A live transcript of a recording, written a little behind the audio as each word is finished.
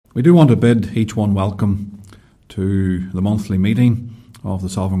We do want to bid each one welcome to the monthly meeting of the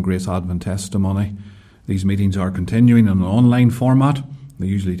Sovereign Grace Advent Testimony. These meetings are continuing in an online format. They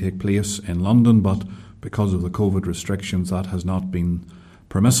usually take place in London, but because of the COVID restrictions, that has not been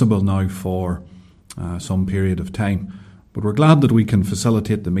permissible now for some period of time. But we're glad that we can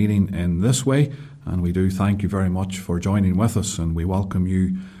facilitate the meeting in this way, and we do thank you very much for joining with us, and we welcome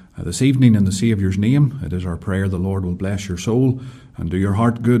you this evening in the Saviour's name. It is our prayer the Lord will bless your soul and do your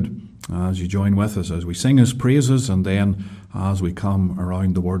heart good as you join with us, as we sing His praises and then as we come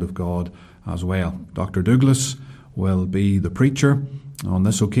around the Word of God as well. Dr. Douglas will be the preacher on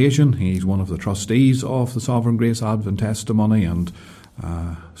this occasion. He's one of the trustees of the Sovereign Grace Advent Testimony and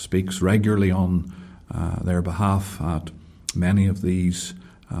speaks regularly on their behalf at many of these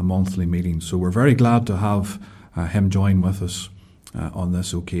monthly meetings. So we're very glad to have him join with us on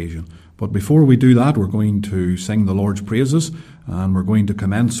this occasion. But before we do that, we're going to sing the Lord's praises, and we're going to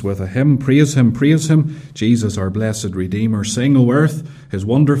commence with a hymn. Praise Him, Jesus our blessed Redeemer. Sing, O earth, His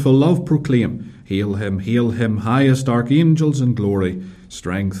wonderful love proclaim. Hail Him, highest archangels in glory.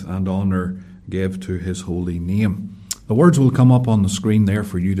 Strength and honour give to His holy name. The words will come up on the screen there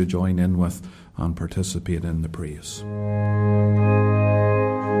for you to join in with and participate in the praise.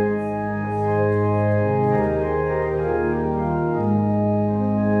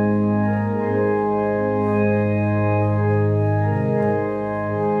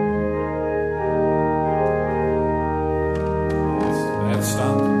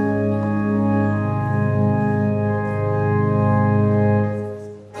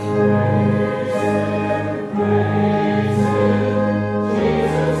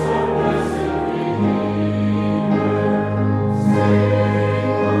 Jesus, our blessed Redeemer,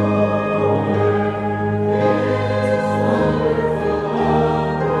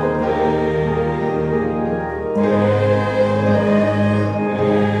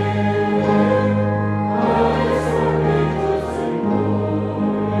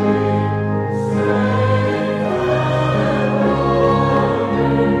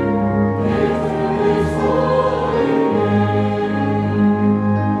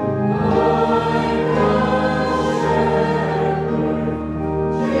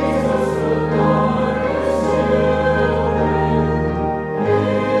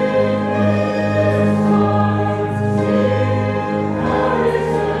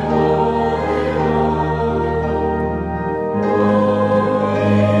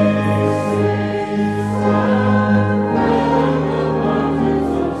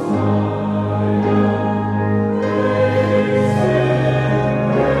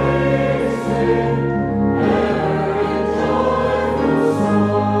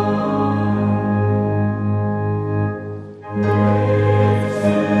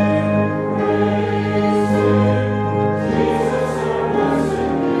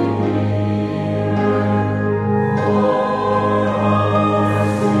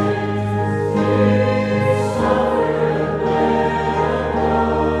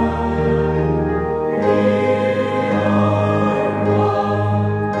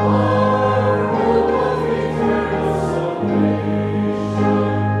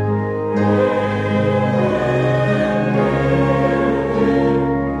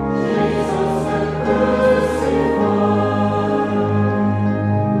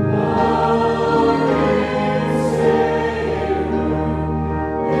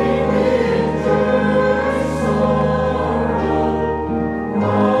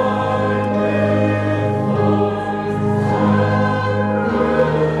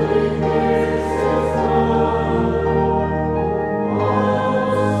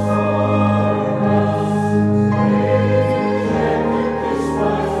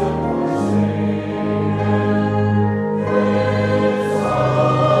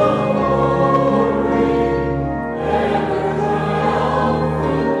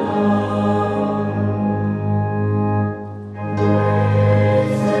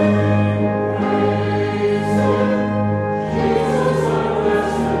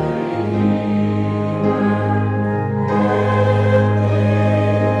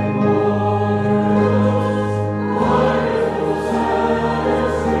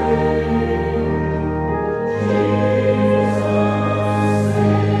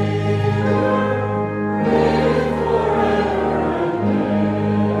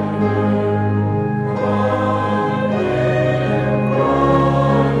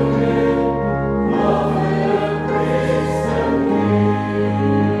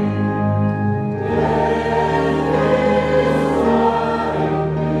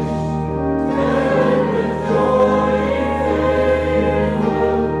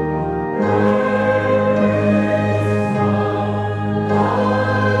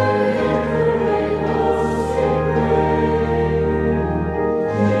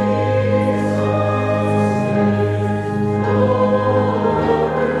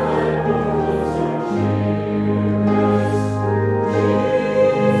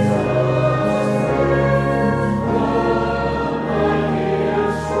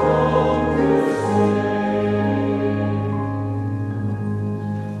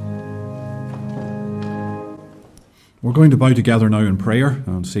 going to bow together now in prayer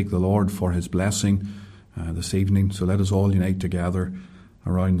and seek the Lord for his blessing this evening. So let us all unite together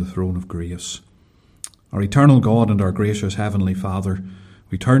around the throne of grace. Our eternal God and our gracious Heavenly Father,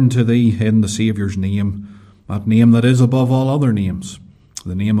 we turn to thee in the Saviour's name, that name that is above all other names,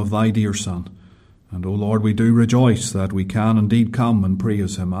 the name of thy dear Son. And, O Lord, we do rejoice that we can indeed come and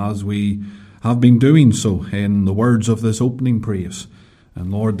praise him as we have been doing so in the words of this opening praise. And,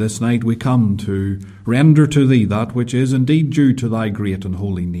 Lord, this night we come to render to thee that which is indeed due to thy great and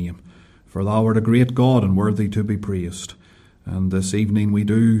holy name. For thou art a great God and worthy to be praised. And this evening we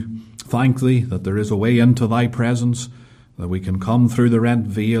do thank thee that there is a way into thy presence, that we can come through the rent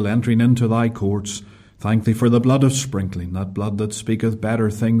veil, entering into thy courts. Thank thee for the blood of sprinkling, that blood that speaketh better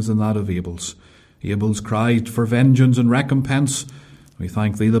things than that of Abel's. Abel's cried for vengeance and recompense. We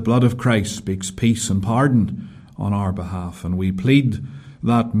thank thee the blood of Christ speaks peace and pardon on our behalf. And we plead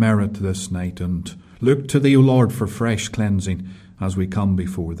that merit this night and look to thee, O Lord, for fresh cleansing as we come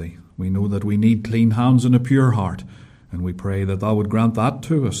before thee. We know that we need clean hands and a pure heart, and we pray that thou would grant that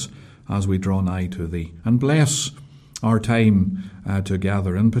to us as we draw nigh to thee. And bless our time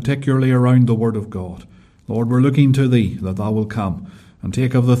together, and particularly around the Word of God. Lord, we're looking to thee that thou wilt come and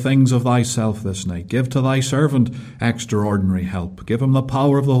take of the things of thyself this night. Give to thy servant extraordinary help. Give him the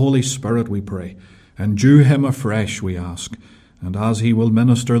power of the Holy Spirit, we pray. Endue him afresh, we ask. And as he will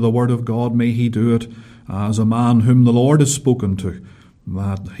minister the word of God, may he do it as a man whom the Lord has spoken to,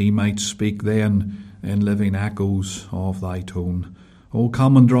 that he might speak then in living echoes of thy tone. Oh,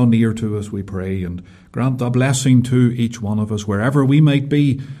 come and draw near to us, we pray, and grant a blessing to each one of us, wherever we might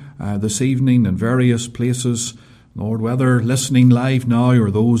be this evening in various places. Lord, whether listening live now or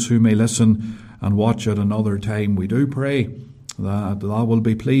those who may listen and watch at another time, we do pray that thou will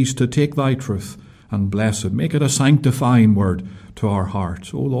be pleased to take thy truth and bless it. Make it a sanctifying word to our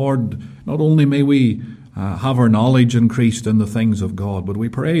hearts. O Lord, not only may we have our knowledge increased in the things of God, but we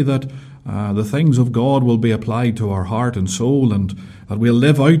pray that the things of God will be applied to our heart and soul, and that we'll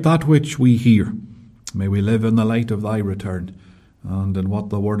live out that which we hear. May we live in the light of thy return and in what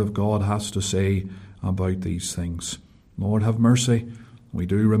the word of God has to say about these things. Lord, have mercy. We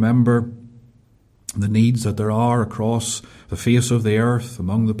do remember the needs that there are across the face of the earth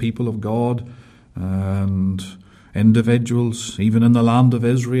among the people of God and individuals, even in the land of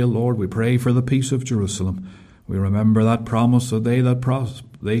Israel. Lord, we pray for the peace of Jerusalem. We remember that promise that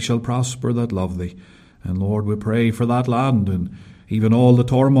they shall prosper that love thee. And Lord, we pray for that land and even all the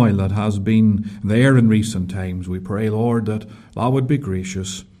turmoil that has been there in recent times. We pray, Lord, that thou would be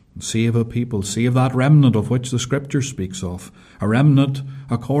gracious and save a people, save that remnant of which the Scripture speaks of, a remnant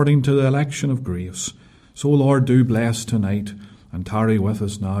according to the election of grace. So, Lord, do bless tonight and tarry with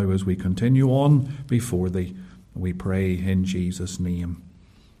us now as we continue on before thee. We pray in Jesus' name.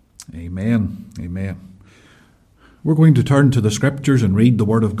 Amen. Amen. We're going to turn to the Scriptures and read the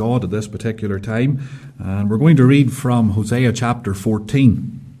Word of God at this particular time. And we're going to read from Hosea chapter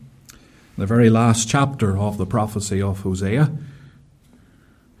 14, the very last chapter of the prophecy of Hosea.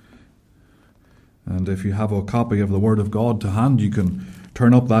 And if you have a copy of the Word of God to hand, you can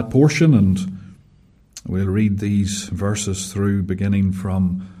turn up that portion and we'll read these verses through, beginning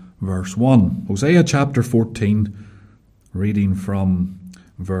from verse 1. Hosea chapter 14, reading from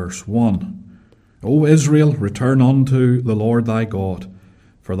verse 1. O Israel, return unto the Lord thy God,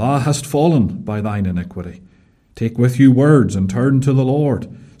 for thou hast fallen by thine iniquity. Take with you words, and turn to the Lord.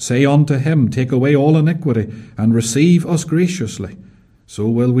 Say unto him, take away all iniquity, and receive us graciously. So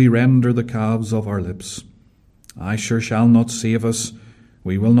will we render the calves of our lips. Asher shall not save us.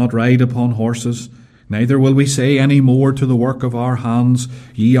 We will not ride upon horses. Neither will we say any more to the work of our hands,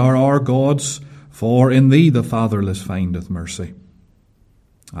 Ye are our gods, for in thee the fatherless findeth mercy.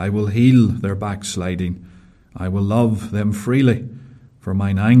 I will heal their backsliding. I will love them freely, for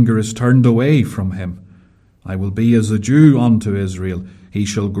mine anger is turned away from him. I will be as the dew unto Israel. He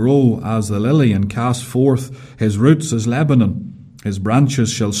shall grow as the lily, and cast forth his roots as Lebanon. His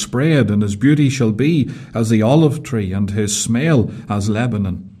branches shall spread, and his beauty shall be as the olive tree, and his smell as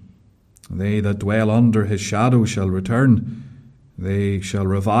Lebanon. They that dwell under his shadow shall return. They shall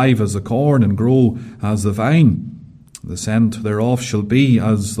revive as the corn, and grow as the vine. The scent thereof shall be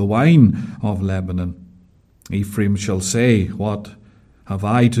as the wine of Lebanon. Ephraim shall say, What have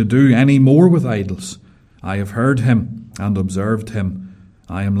I to do any more with idols? I have heard him and observed him.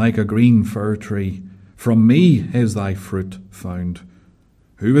 I am like a green fir tree. From me is thy fruit found.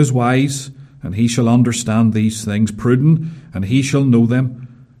 Who is wise, and he shall understand these things, prudent, and he shall know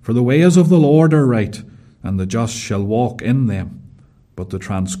them? For the ways of the Lord are right, and the just shall walk in them, but the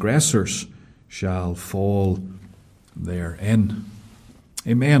transgressors shall fall therein.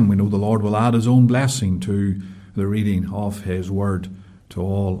 Amen. We know the Lord will add his own blessing to the reading of his word to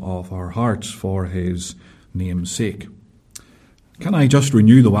all of our hearts for his name's sake. Can I just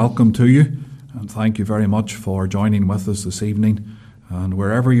renew the welcome to you and thank you very much for joining with us this evening. And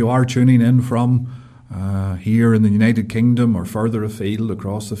wherever you are tuning in from, here in the United Kingdom or further afield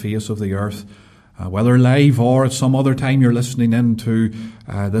across the face of the earth, whether live or at some other time you're listening in to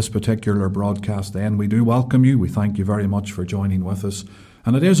this particular broadcast, then we do welcome you. We thank you very much for joining with us.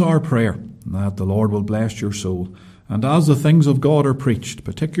 And it is our prayer that the Lord will bless your soul. And as the things of God are preached,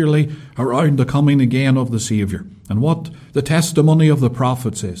 particularly around the coming again of the Saviour, and what the testimony of the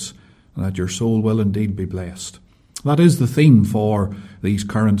prophets is, that your soul will indeed be blessed. That is the theme for these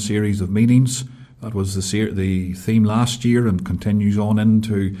current series of meetings. That was the theme last year and continues on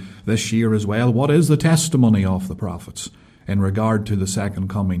into this year as well. What is the testimony of the prophets in regard to the second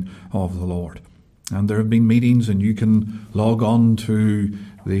coming of the Lord? And there have been meetings, and you can log on to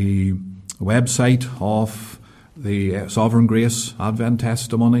the website of the Sovereign Grace Advent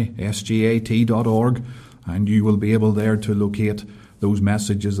Testimony, sgat.org, and you will be able there to locate those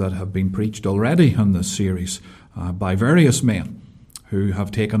messages that have been preached already in this series by various men who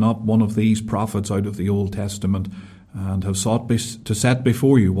have taken up one of these prophets out of the Old Testament and have sought to set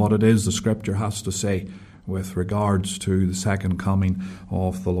before you what it is the Scripture has to say with regards to the second coming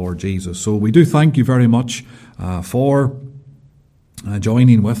of the Lord Jesus. So we do thank you very much for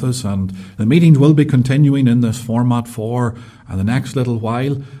joining with us, and the meetings will be continuing in this format for the next little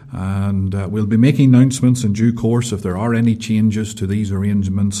while, and we'll be making announcements in due course if there are any changes to these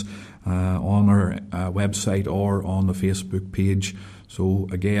arrangements on our website or on the Facebook page. So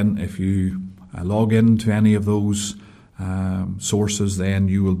again, if you log into any of those sources, then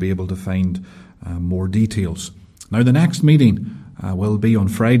you will be able to find more details. Now, the next meeting will be on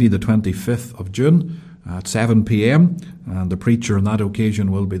Friday the 25th of June at 7 p.m. and the preacher on that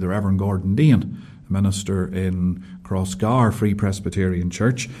occasion will be the Reverend Gordon Dean, minister in Crossgar Free Presbyterian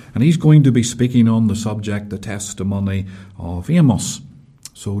Church, and he's going to be speaking on the subject, the testimony of Amos.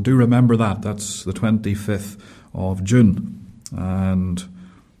 So do remember that. That's the 25th of June, and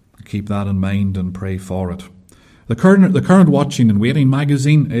keep that in mind and pray for it. The current Watching and Waiting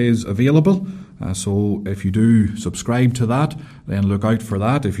magazine is available, so if you do subscribe to that, then look out for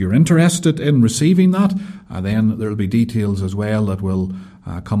that. If you're interested in receiving that, then there will be details as well that will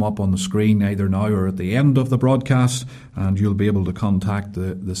come up on the screen either now or at the end of the broadcast, and you'll be able to contact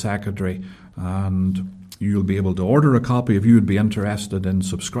the secretary and you'll be able to order a copy if you would be interested in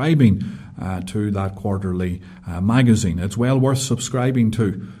subscribing to that quarterly magazine. It's well worth subscribing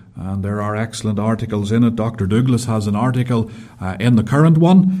to, and there are excellent articles in it. Dr. Douglas has an article in the current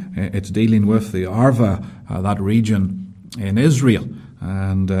one. It's dealing with the Arva, that region in Israel,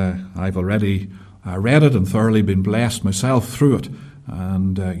 and I've already read it and thoroughly been blessed myself through it,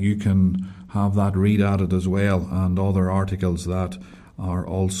 and you can have that read at it as well, and other articles that are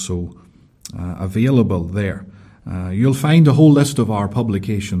also available there. You'll find a whole list of our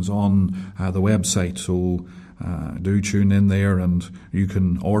publications on the website, so do tune in there, and you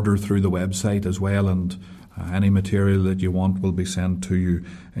can order through the website as well, and any material that you want will be sent to you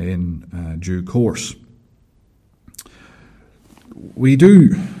in due course. We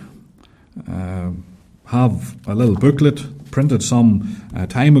do have a little booklet printed some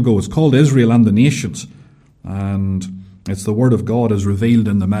time ago. It's called Israel and the Nations, and it's the Word of God as revealed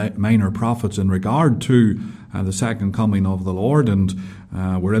in the minor prophets in regard to the second coming of the Lord. And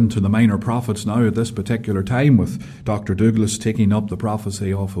we're into the minor prophets now at this particular time, with Dr. Douglas taking up the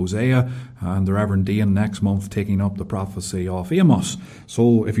prophecy of Hosea and the Reverend Dean next month taking up the prophecy of Amos.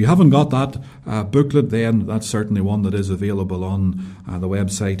 So if you haven't got that booklet, then that's certainly one that is available on the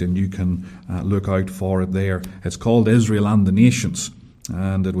website, and you can look out for it there. It's called Israel and the Nations,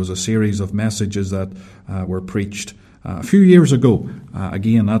 and it was a series of messages that were preached a few years ago,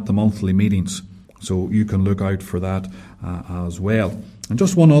 again at the monthly meetings. So you can look out for that as well. And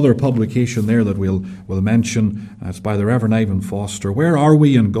just one other publication there that we'll mention. It's by the Reverend Ivan Foster. Where are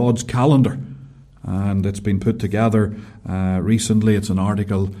we in God's calendar? And it's been put together recently. It's an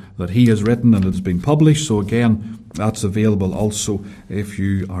article that he has written and it's been published. So again, that's available also if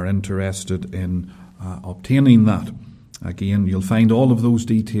you are interested in obtaining that. Again, you'll find all of those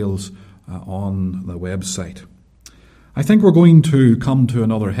details on the website. I think we're going to come to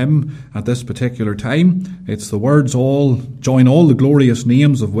another hymn at this particular time. It's the words, join all the glorious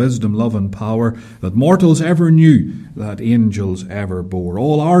names of wisdom, love and power that mortals ever knew, that angels ever bore.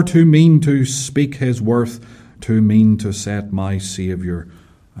 All are too mean to speak his worth, too mean to set my Saviour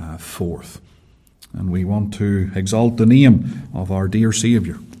forth. And we want to exalt the name of our dear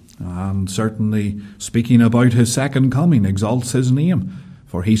Saviour. And certainly speaking about his second coming exalts his name,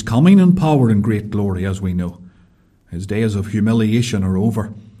 for he's coming in power and great glory, as we know. His days of humiliation are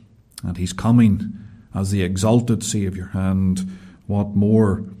over, and he's coming as the exalted Saviour. And what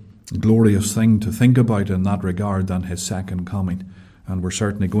more glorious thing to think about in that regard than his second coming. And we're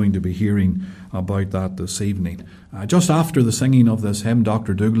certainly going to be hearing about that this evening. Just after the singing of this hymn,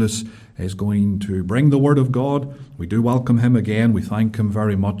 Dr. Douglas is going to bring the Word of God. We do welcome him again. We thank him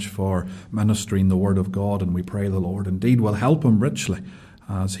very much for ministering the Word of God, and we pray the Lord indeed will help him richly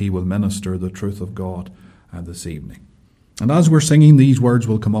as he will minister the truth of God this evening. And as we're singing, these words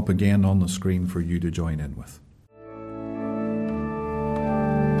will come up again on the screen for you to join in with.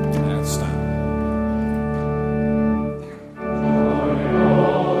 Let's stand.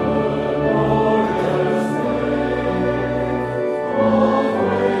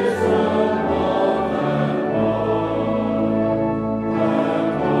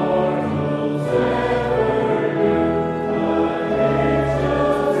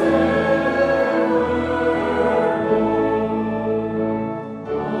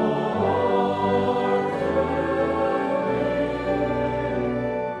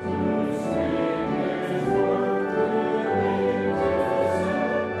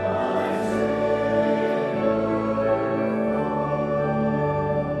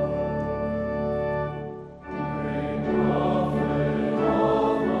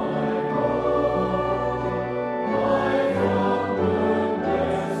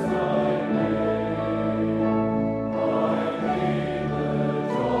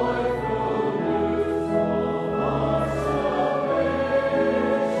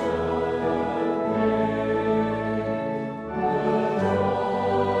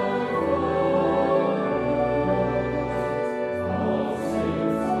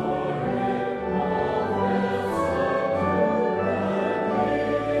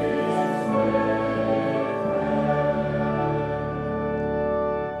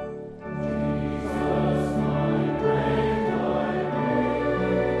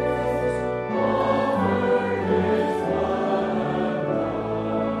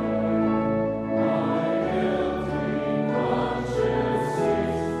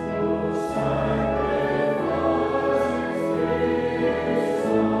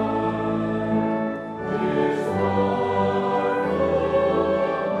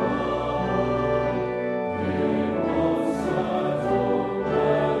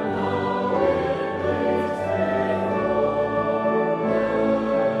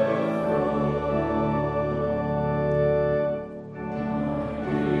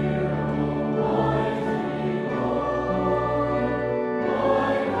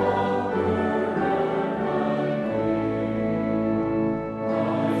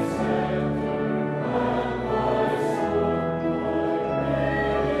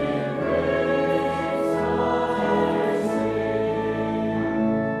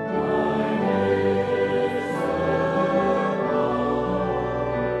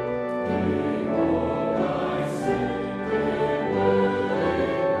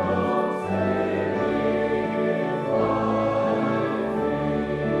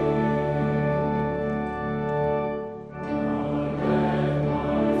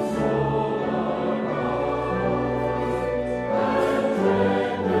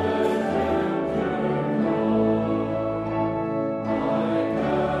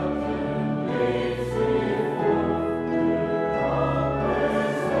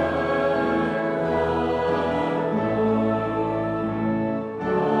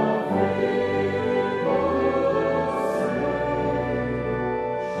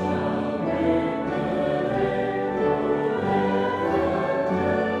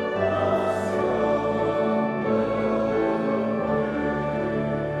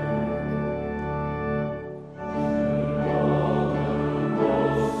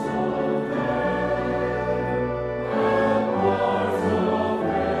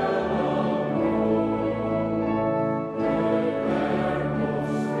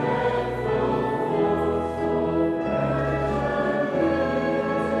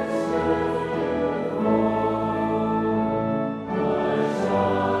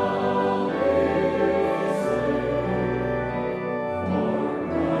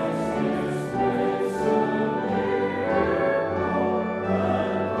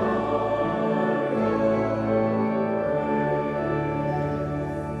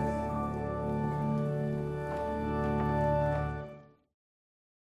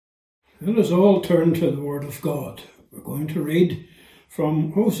 Let us all turn to the Word of God. We're going to read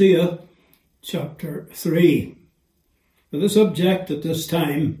from Hosea chapter 3. The subject at this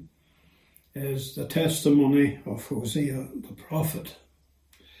time is the testimony of Hosea the prophet.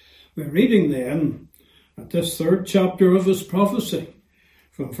 We're reading then at this third chapter of his prophecy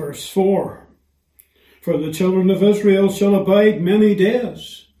from verse 4. For the children of Israel shall abide many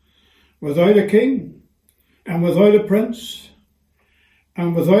days, without a king, and without a prince,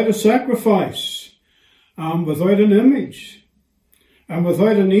 and without a sacrifice, and without an image, and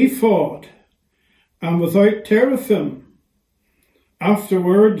without an ephod, and without teraphim.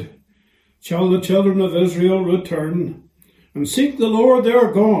 Afterward shall the children of Israel return, and seek the Lord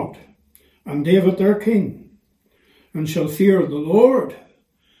their God, and David their king, and shall fear the Lord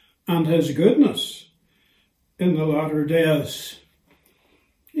and his goodness in the latter days.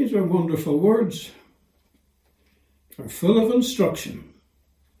 These are wonderful words. They're full of instruction,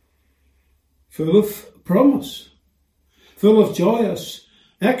 full of promise, full of joyous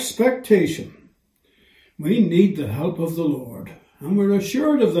expectation. We need the help of the Lord, and we're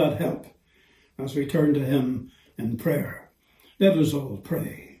assured of that help as we turn to him in prayer. Let us all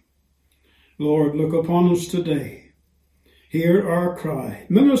pray. Lord, look upon us today. Hear our cry.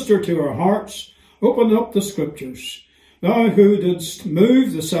 Minister to our hearts. Open up the Scriptures. Thou who didst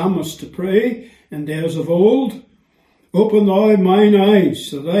move the psalmist to pray in days of old, open thou mine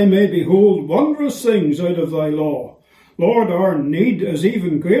eyes, that I may behold wondrous things out of thy law. Lord, our need is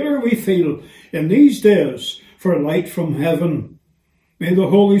even greater, we feel, in these days for light from heaven. May the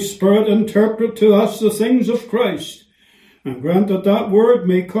Holy Spirit interpret to us the things of Christ, and grant that that word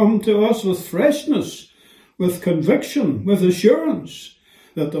may come to us with freshness, with conviction, with assurance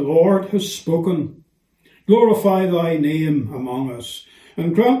that the Lord has spoken. Glorify thy name among us,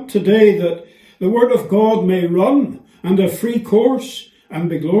 and grant today that the word of God may run and have free course and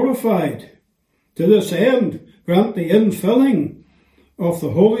be glorified. To this end, grant the infilling of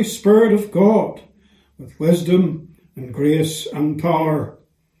the Holy Spirit of God with wisdom and grace and power.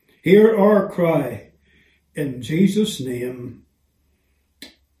 Hear our cry. In Jesus' name,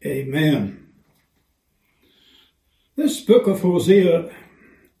 amen. This book of Hosea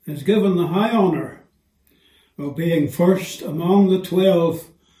is given the high honour of being first among the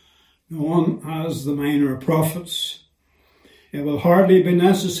 12 known as the minor prophets. It will hardly be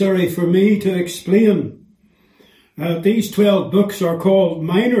necessary for me to explain that these 12 books are called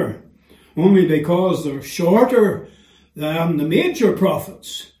minor only because they're shorter than the major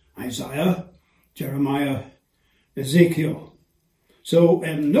prophets, Isaiah, Jeremiah, Ezekiel. So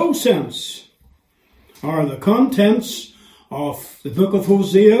in no sense are the contents of the book of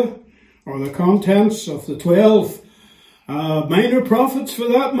Hosea or the contents of the 12 minor prophets, for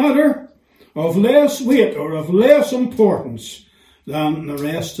that matter, of less weight or of less importance than the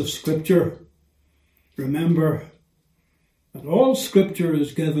rest of Scripture. Remember that all Scripture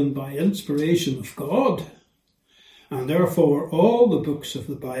is given by inspiration of God, and therefore all the books of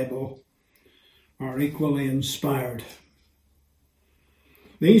the Bible are equally inspired.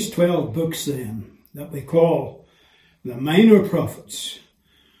 These 12 books, then, that we call the minor prophets,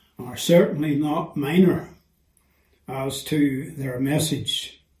 are certainly not minor as to their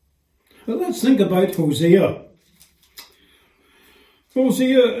message. But let's think about Hosea.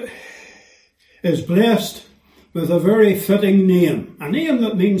 Hosea is blessed with a very fitting name, a name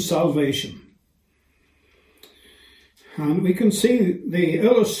that means salvation. And we can see the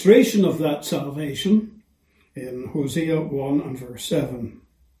illustration of that salvation in Hosea 1 and verse 7.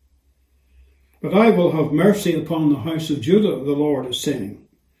 But I will have mercy upon the house of Judah, the Lord is saying,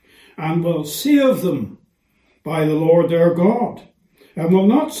 and will save them by the Lord their God, and will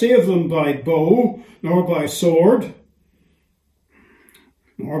not save them by bow, nor by sword,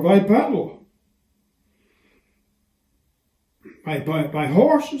 nor by battle, by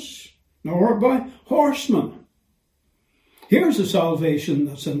horses, nor by horsemen. Here's a salvation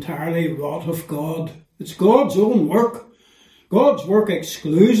that's entirely wrought of God. It's God's own work, God's work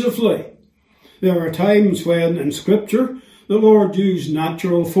exclusively. There are times when in Scripture the Lord used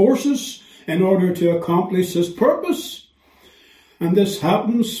natural forces in order to accomplish his purpose. And this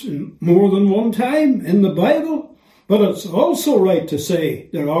happens more than one time in the Bible. But it's also right to say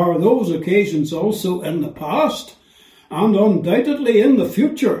there are those occasions also in the past and undoubtedly in the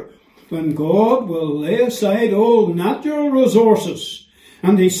future when God will lay aside all natural resources.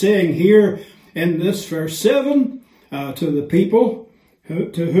 And he's saying here in this verse 7 to the people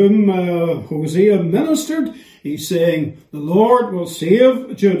to whom Hosea ministered, he's saying, the Lord will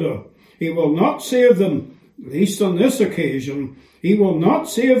save Judah. He will not save them, at least on this occasion. He will not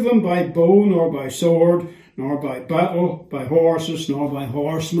save them by bow, nor by sword, nor by battle, by horses, nor by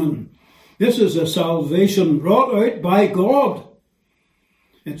horsemen. This is a salvation brought out by God.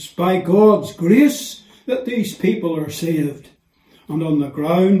 It's by God's grace that these people are saved, and on the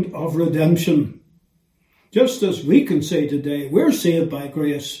ground of redemption. Just as we can say today, we're saved by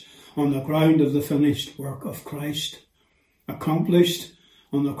grace on the ground of the finished work of Christ, accomplished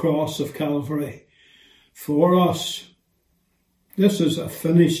on the cross of Calvary. for us. This is a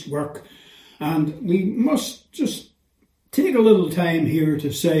finished work, and we must just take a little time here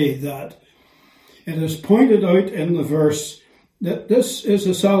to say that it is pointed out in the verse that this is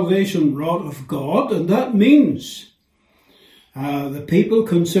a salvation wrought of God, and that means the people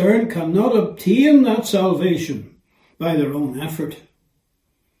concerned cannot obtain that salvation by their own effort,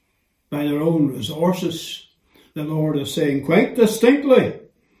 by their own resources. The Lord is saying quite distinctly,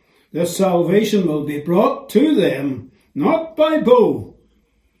 this salvation will be brought to them not by bow,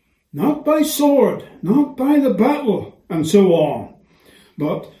 not by sword, not by the battle, and so on.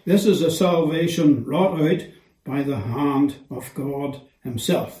 But this is a salvation wrought out by the hand of God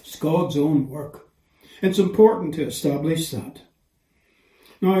himself. It's God's own work. It's important to establish that.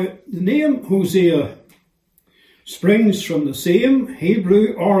 Now, the name Hosea springs from the same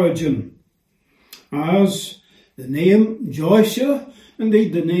Hebrew origin as the name Joshua,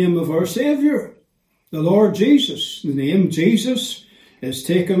 indeed the name of our Saviour, the Lord Jesus. The name Jesus is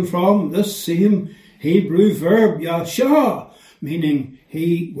taken from this same Hebrew verb, Yasha, meaning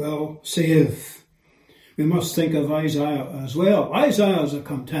he will save. We must think of Isaiah as well. Isaiah is a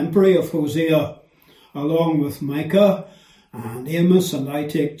contemporary of Hosea, along with Micah and Amos, and I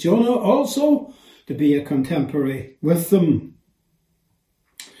take Jonah also to be a contemporary with them.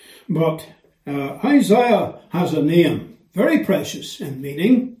 But Isaiah has a name, very precious in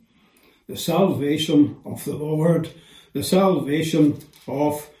meaning, the salvation of the Lord, the salvation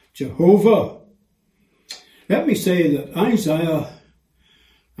of Jehovah. Let me say that Isaiah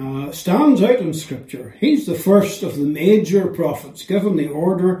stands out in Scripture. He's the first of the major prophets, given the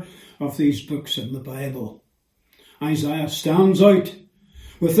order of these books in the Bible. Isaiah stands out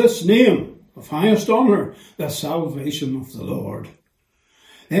with this name of highest honour, the salvation of the Lord.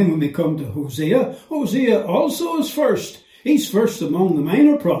 Then when we come to Hosea, Hosea also is first. He's first among the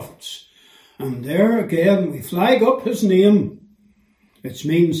minor prophets. And there again we flag up his name, which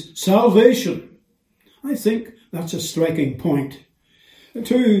means salvation. I think that's a striking point. The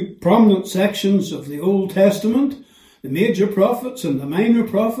two prominent sections of the Old Testament, the major prophets and the minor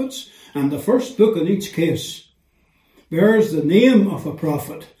prophets, and the first book in each case, bears the name of a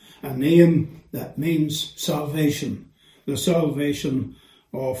prophet, a name that means salvation, the salvation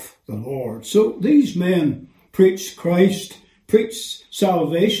of the Lord. So these men preach Christ, preach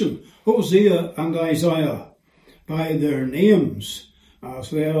salvation, Hosea and Isaiah, by their names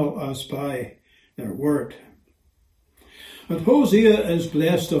as well as by their word. But Hosea is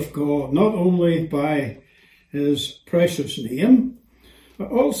blessed of God not only by his precious name,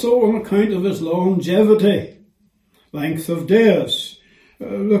 but also on account of his longevity, length of days.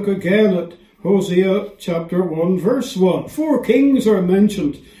 Look again at Hosea chapter 1 verse 1. 4 kings are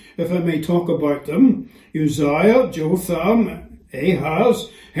mentioned, if I may talk about them: Uzziah, Jotham, Ahaz,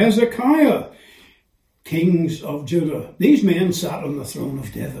 Hezekiah, kings of Judah. These men sat on the throne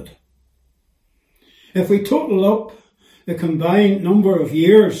of David. If we total up the combined number of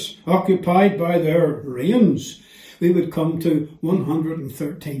years occupied by their reigns, we would come to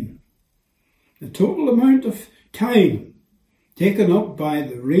 113. The total amount of time taken up by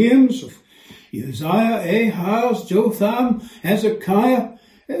the reigns of Uzziah, Ahaz, Jotham, Hezekiah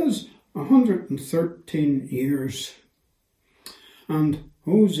is 113 years. And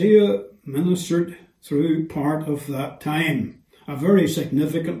Hosea ministered through part of that time, a very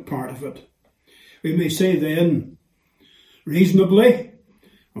significant part of it. We may say then, reasonably,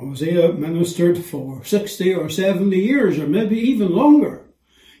 Hosea ministered for 60 or 70 years, or maybe even longer,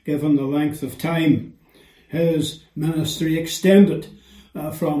 given the length of time his ministry extended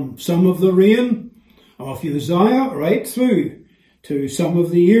from some of the reign of Uzziah right through to some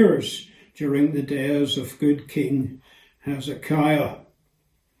of the years during the days of good King Hezekiah.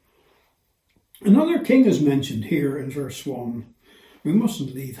 Another king is mentioned here in verse 1. We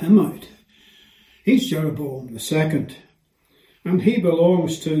mustn't leave him out. He's Jeroboam II, and he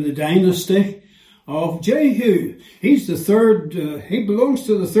belongs to the dynasty of Jehu. He's the third. He belongs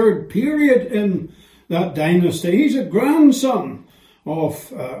to the third period in that dynasty. He's a grandson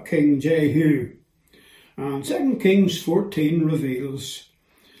of King Jehu. And 2 Kings 14 reveals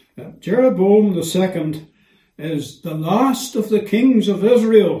that Jeroboam II is the last of the kings of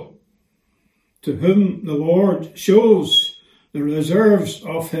Israel, to whom the Lord shows the reserves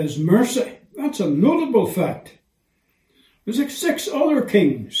of his mercy. That's a notable fact. There's like 6 other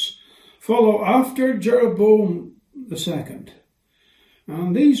kings follow after Jeroboam II.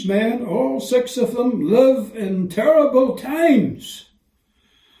 And these men, all 6 of them, live in terrible times.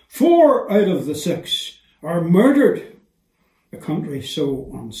 4 out of the 6 are murdered. The country's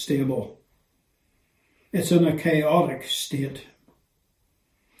so unstable. It's in a chaotic state.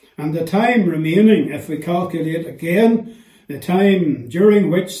 And the time remaining, if we calculate again, the time during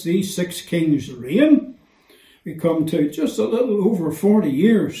which these 6 kings reign, we come to just a little over 40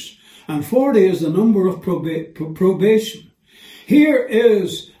 years. And 40 is the number of probation. Here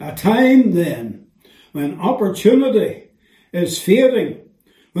is a time then when opportunity is fading,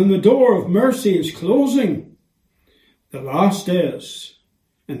 when the door of mercy is closing. The last days,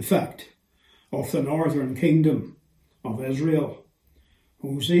 in fact, of the northern kingdom of Israel.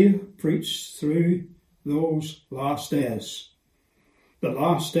 Hosea preached through those last days. The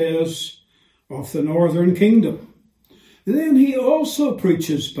last days of the northern kingdom. Then he also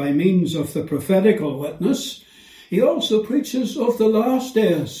preaches by means of the prophetical witness. He also preaches of the last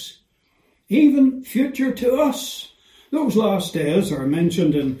days, even future to us. Those last days are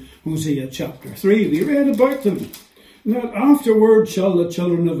mentioned in Hosea chapter 3. We read about them. That afterward shall the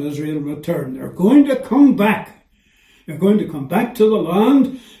children of Israel return. They're going to come back. They're going to come back to the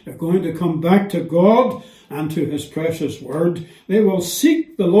land. They're going to come back to God and to his precious word. They will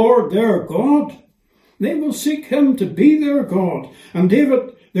seek the Lord their God. They will seek him to be their God. And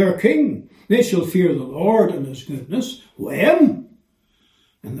David their king. They shall fear the Lord and his goodness. When?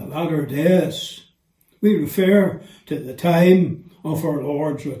 In the latter days. We refer to the time of our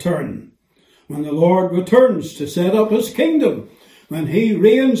Lord's return. When the Lord returns to set up his kingdom. When he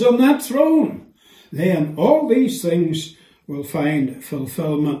reigns on that throne. Then all these things will find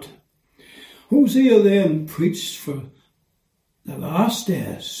fulfillment. Hosea then preached for the last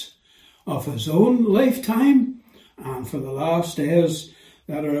days of his own lifetime and for the last days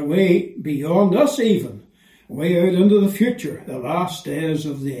that are way beyond us even, way out into the future, the last days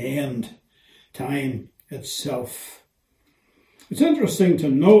of the end, time itself. It's interesting to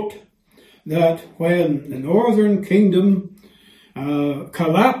note that when the northern kingdom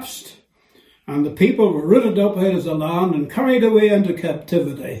collapsed and the people were rooted up out of the land and carried away into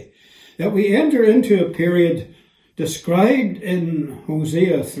captivity, that we enter into a period described in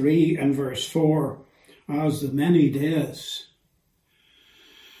Hosea 3 and verse 4 as the many days.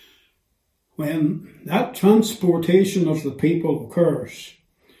 When that transportation of the people occurs,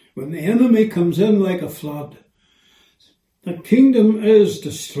 when the enemy comes in like a flood, the kingdom is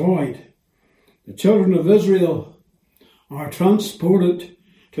destroyed. The children of Israel are transported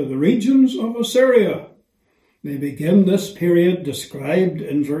to the regions of Assyria. They begin this period described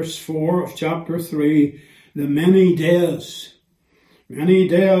in verse 4 of chapter 3, the many days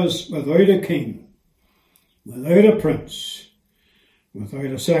without a king, without a prince, without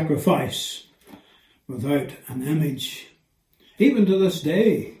a sacrifice, without an image. Even to this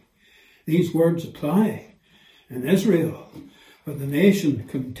day, these words apply in Israel, but the nation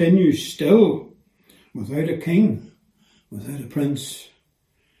continues still without a king, without a prince,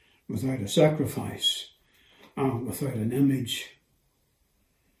 without a sacrifice, and without an image.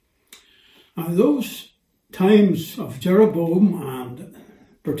 Now, those times of Jeroboam, and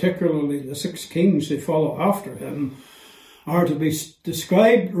particularly the 6 kings who follow after him, are to be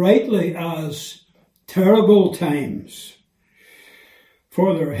described rightly as terrible times.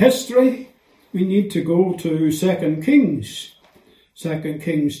 For their history, we need to go to 2 Kings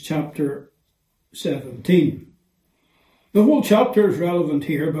chapter 17. The whole chapter is relevant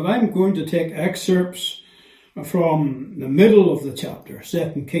here, but I'm going to take excerpts from the middle of the chapter,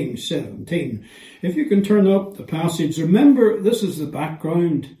 2 Kings 17. If you can turn up the passage, remember this is the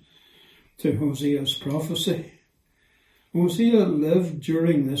background to Hosea's prophecy. Hosea lived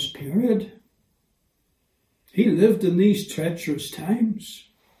during this period. He lived in these treacherous times.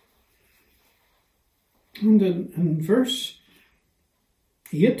 And in verse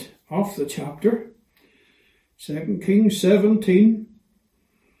 8 of the chapter, 2 Kings 17,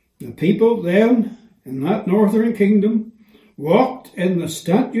 the people then in that northern kingdom walked in the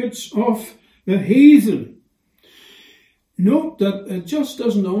statutes of the heathen. Note that it just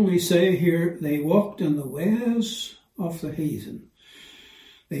doesn't only say here they walked in the ways of the heathen.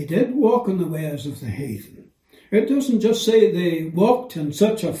 They did walk in the ways of the heathen. It doesn't just say they walked in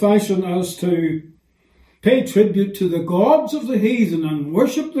such a fashion as to pay tribute to the gods of the heathen and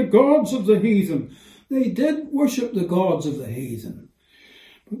worship the gods of the heathen. They did worship the gods of the heathen.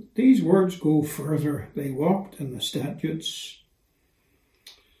 But these words go further. They walked in the statutes.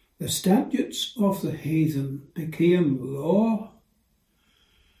 The statutes of the heathen became law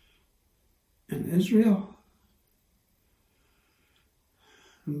in Israel.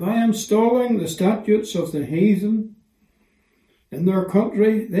 And by installing the statutes of the heathen in their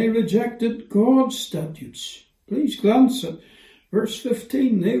country, they rejected God's statutes. Please glance at verse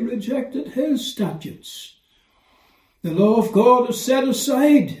 15. They rejected his statutes. The law of God is set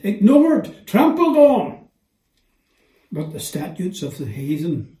aside, ignored, trampled on. But the statutes of the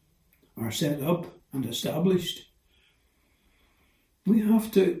heathen are set up and established. We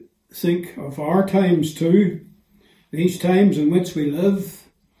have to think of our times too, these times in which we live,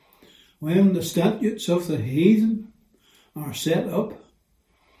 when the statutes of the heathen are set up.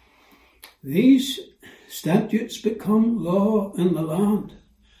 These statutes become law in the land,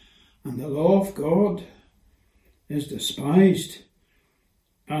 and the law of God is despised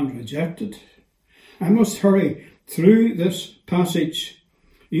and rejected. I must hurry through this passage.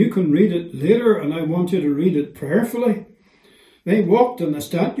 You can read it later, and I want you to read it prayerfully. They walked in the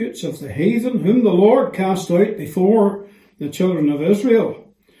statutes of the heathen, whom the Lord cast out before the children of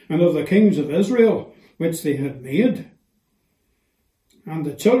Israel, and of the kings of Israel, which they had made. And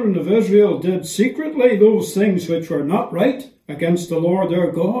the children of Israel did secretly those things which were not right against the Lord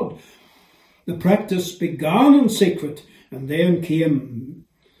their God. The practice began in secret, and then came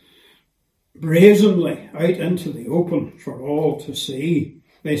brazenly out into the open for all to see.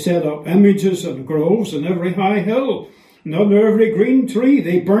 They set up images and groves on every high hill, and under every green tree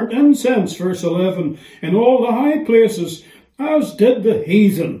they burnt incense, verse 11, in all the high places, as did the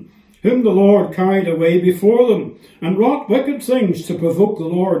heathen, whom the Lord carried away before them, and wrought wicked things to provoke the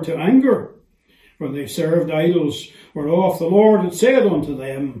Lord to anger. For they served idols, whereof the Lord had said unto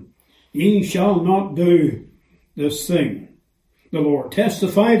them, Ye shall not do this thing. The Lord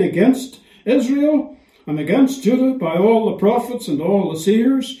testified against Israel and against Judah by all the prophets and all the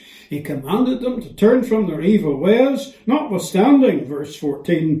seers. He commanded them to turn from their evil ways. Notwithstanding, verse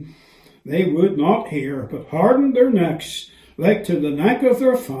 14, they would not hear, but hardened their necks, like to the neck of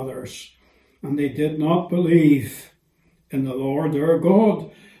their fathers. And they did not believe in the Lord their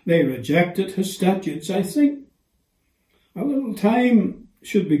God. They rejected his statutes. I think a little time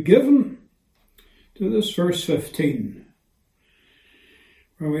should be given to this verse 15,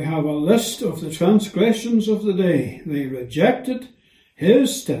 where we have a list of the transgressions of the day. They rejected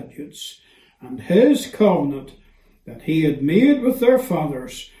his statutes and his covenant that he had made with their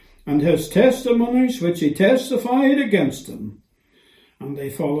fathers, and his testimonies which he testified against them. And they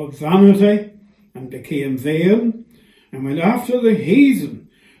followed vanity and became vain, and went after the heathen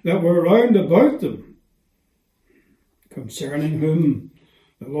that were round about them, concerning whom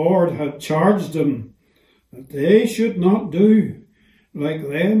the Lord had charged them that they should not do like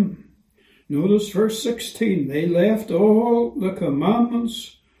them. Notice verse 16, they left all the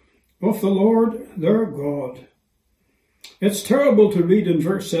commandments of the Lord their God. It's terrible to read in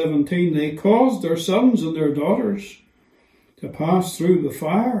verse 17, they caused their sons and their daughters to pass through the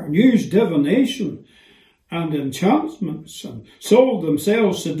fire, and used divination and enchantments, and sold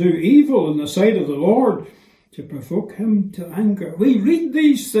themselves to do evil in the sight of the Lord, to provoke him to anger. We read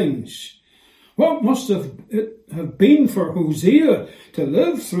these things. What must it have been for Hosea to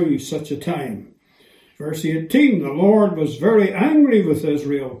live through such a time? Verse 18, the Lord was very angry with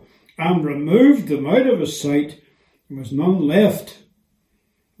Israel, and removed them out of his sight. There was none left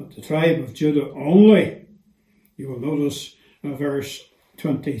but the tribe of Judah only. You will notice verse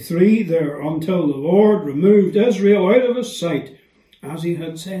 23 there, until the Lord removed Israel out of his sight, as he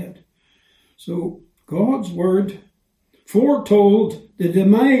had said. So God's word foretold the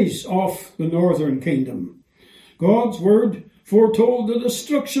demise of the northern kingdom. God's word foretold the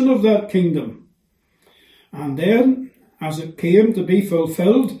destruction of that kingdom. And then, as it came to be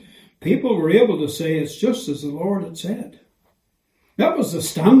fulfilled, people were able to say it's just as the Lord had said. That was the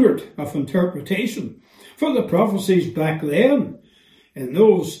standard of interpretation for the prophecies back then. In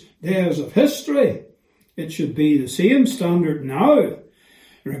those days of history, it should be the same standard now.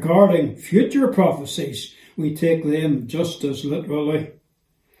 Regarding future prophecies, we take them just as literally.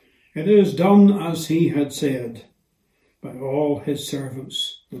 It is done as he had said by all his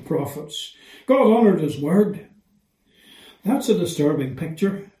servants, the prophets. God honoured his word. That's a disturbing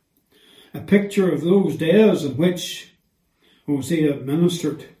picture. A picture of those days in which Hosea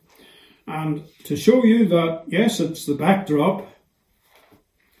ministered. And to show you that, yes, it's the backdrop,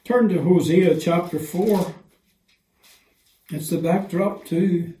 turn to Hosea chapter 4. It's the backdrop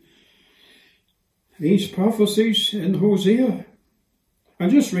to these prophecies in Hosea. I'll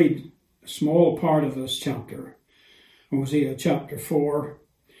just read a small part of this chapter. Hosea chapter 4.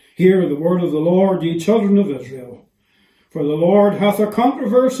 Hear the word of the Lord, ye children of Israel. For the Lord hath a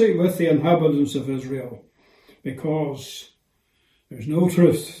controversy with the inhabitants of Israel, because there's no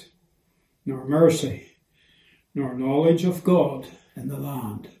truth, nor mercy, nor knowledge of God in the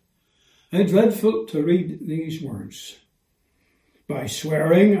land. How dreadful to read these words. By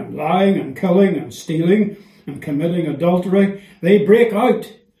swearing and lying and killing and stealing and committing adultery, they break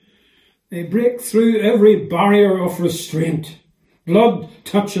out. They break through every barrier of restraint. Blood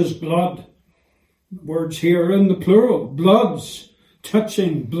touches blood. The words here are in the plural. Bloods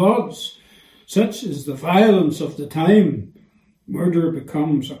touching bloods. Such is the violence of the time. Murder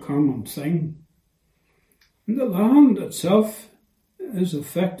becomes a common thing. And the land itself is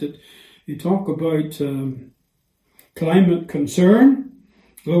affected. You talk about climate concern,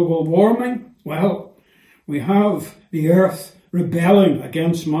 global warming. Well, we have the earth rebelling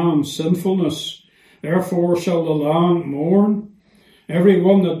against man's sinfulness. Therefore shall the land mourn. Every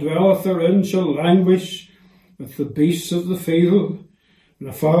one that dwelleth therein shall languish with the beasts of the field, and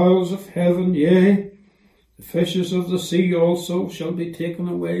the fowls of heaven, yea, the fishes of the sea also shall be taken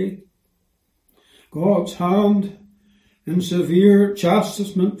away. God's hand in severe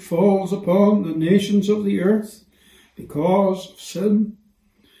chastisement falls upon the nations of the earth because of sin.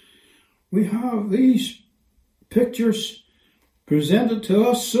 We have these pictures presented to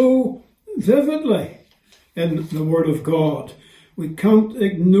us so vividly in the Word of God. We can't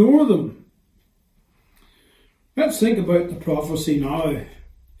ignore them. Let's think about the prophecy now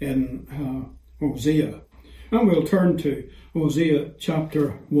in Hosea. And we'll turn to Hosea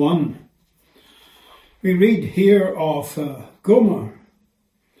chapter 1. We read here of Gomer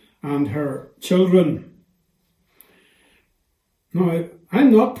and her children. Now,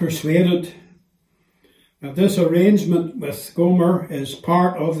 I'm not persuaded that this arrangement with Gomer is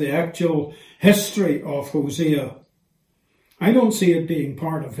part of the actual history of Hosea. I don't see it being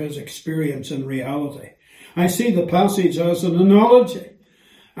part of his experience in reality. I see the passage as an analogy,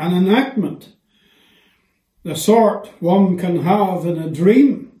 an enactment, the sort one can have in a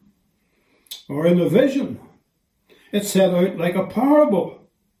dream or in a vision. It's set out like a parable.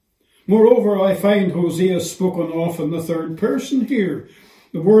 Moreover, I find Hosea spoken of in the third person here.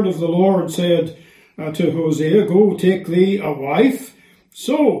 The word of the Lord said to Hosea, "Go take thee a wife."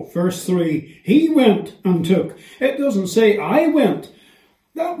 So, verse 3, he went and took. It doesn't say I went.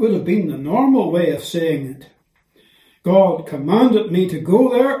 That would have been the normal way of saying it. God commanded me to go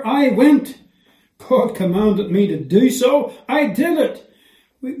there, I went. God commanded me to do so, I did it.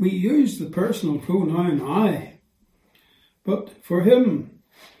 We use the personal pronoun I. But for him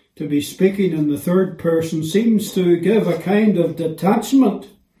to be speaking in the third person seems to give a kind of detachment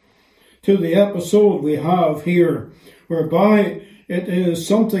to the episode we have here, whereby it is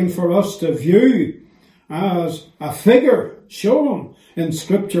something for us to view as a figure shown in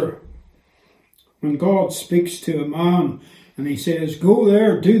Scripture. When God speaks to a man and he says, "Go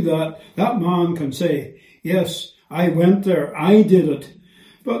there, do that," that man can say, "Yes, I went there, I did it."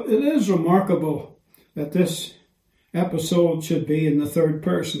 But it is remarkable that this episode should be in the third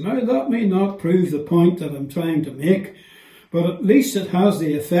person. Now, that may not prove the point that I'm trying to make, but at least it has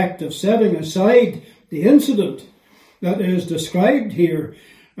the effect of setting aside the incident that is described here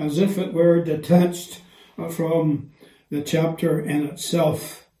as if it were detached from the chapter in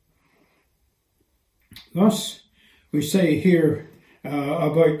itself. Thus, we say here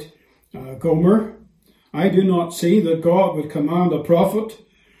about Gomer, I do not see that God would command a prophet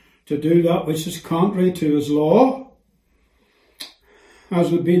to do that which is contrary to his law,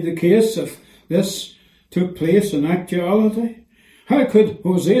 as would be the case if this took place in actuality. How could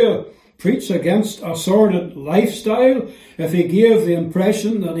Hosea preach against a sordid lifestyle if he gave the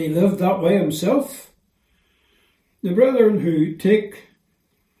impression that he lived that way himself? The brethren who take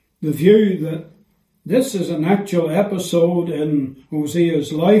the view that this is an actual episode in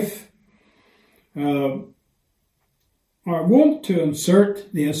Hosea's life are wont to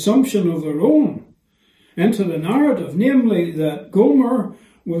insert the assumption of their own into the narrative, namely that Gomer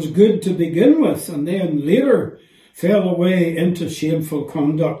was good to begin with and then later fell away into shameful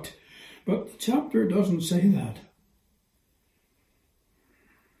conduct. But the chapter doesn't say that.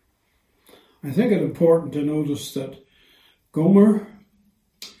 I think it important to notice that Gomer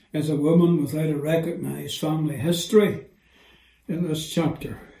is a woman without a recognised family history in this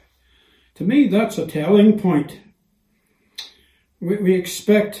chapter. To me, that's a telling point. We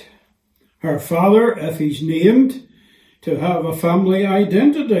expect her father, if he's named, to have a family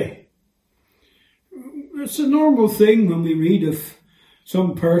identity. It's a normal thing when we read of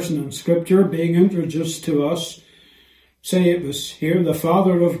some person in Scripture being introduced to us. Say it was here the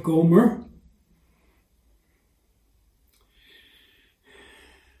father of Gomer.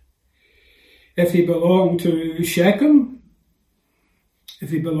 If he belonged to Shechem, if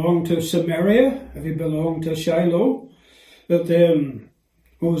he belonged to Samaria, if he belonged to Shiloh, that then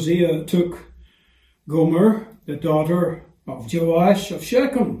Hosea took Gomer, the daughter of Joash of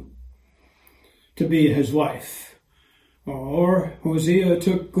Shechem, to be his wife. Or Hosea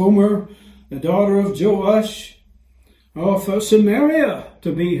took Gomer, the daughter of Joash of Samaria,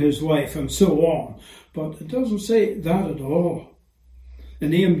 to be his wife, and so on. But it doesn't say that at all. The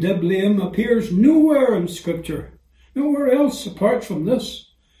name Diblaim appears nowhere in Scripture. Nowhere else apart from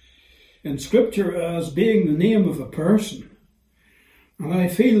this in Scripture as being the name of a person. And I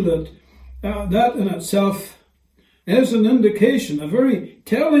feel that that in itself is an indication, a very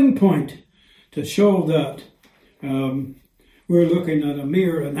telling point to show that we're looking at a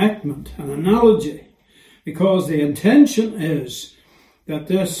mere enactment, an analogy, because the intention is that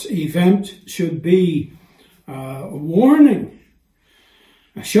this event should be a warning,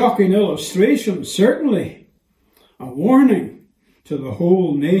 a shocking illustration, certainly a warning to the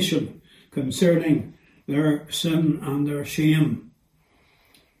whole nation concerning their sin and their shame.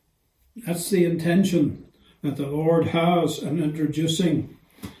 That's the intention that the Lord has in introducing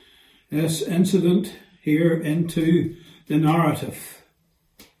this incident here into the narrative.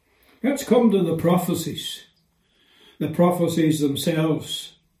 Let's come to the prophecies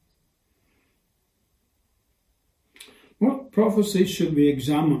themselves. What prophecies should we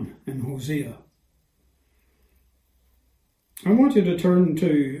examine in Hosea? I want you to turn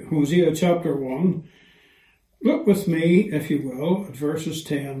to Hosea chapter 1. Look with me, if you will, at verses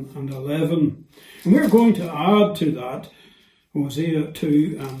 10 and 11. And we're going to add to that Hosea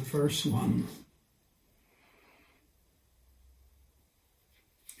 2 and verse 1.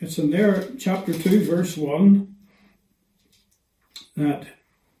 It's in there, chapter 2, verse 1, that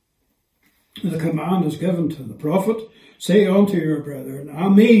the command is given to the prophet, say unto your brethren,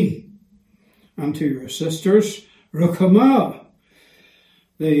 Ami, and to your sisters, Rukamah.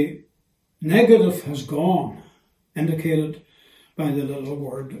 The negative has gone, indicated by the little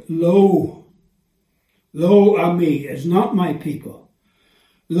word, lo. Lo, Ami, is not my people.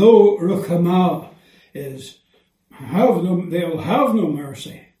 Lo, Rukamah, is they'll have no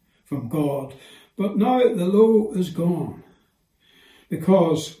mercy from God. But now the lo is gone,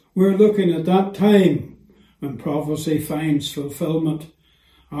 because we're looking at that time when prophecy finds fulfillment,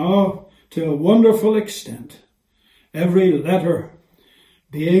 to a wonderful extent. Every letter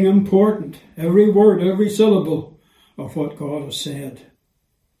being important, every word, every syllable of what God has said.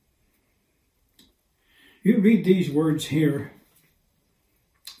 You read these words here.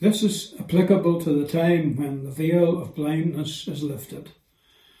 This is applicable to the time when the veil of blindness is lifted,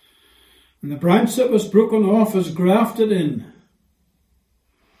 and the branch that was broken off is grafted in,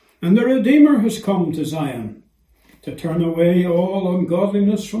 and the Redeemer has come to Zion to turn away all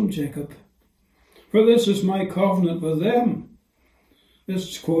ungodliness from Jacob. For this is my covenant with them. This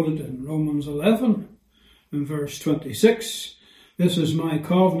is quoted in Romans 11 in verse 26. This is my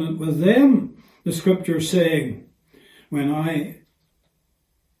covenant with them, the Scripture saying, when I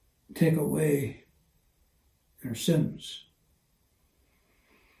take away their sins.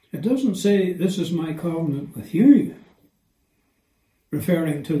 It doesn't say, this is my covenant with you,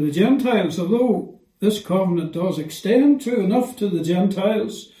 referring to the Gentiles, although this covenant does extend true enough to the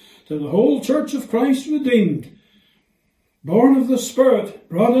Gentiles, to the whole church of Christ redeemed, born of the Spirit,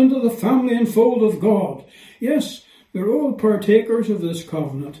 brought into the family and fold of God. Yes, they're all partakers of this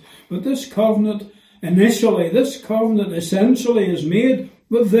covenant, but this covenant essentially is made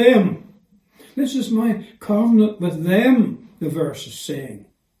with them. This is my covenant with them, the verse is saying.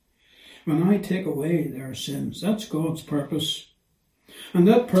 When I take away their sins, that's God's purpose. And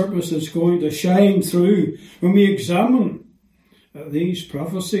that purpose is going to shine through when we examine these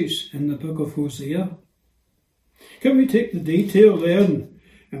prophecies in the book of Hosea. Can we take the detail then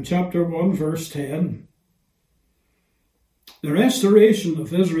in chapter 1, verse 10? The restoration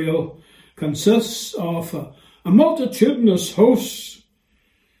of Israel consists of a multitudinous host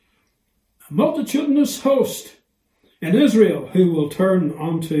in Israel who will turn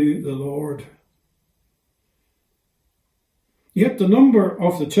unto the Lord. Yet the number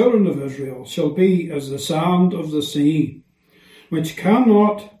of the children of Israel shall be as the sand of the sea, which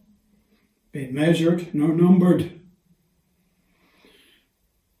cannot be measured nor numbered.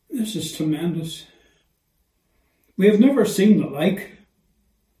 This is tremendous. We have never seen the like.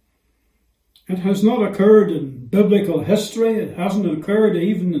 It has not occurred in biblical history. It hasn't occurred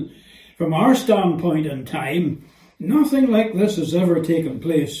even from our standpoint in time. Nothing like this has ever taken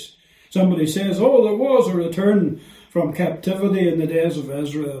place. Somebody says, there was a return from captivity in the days of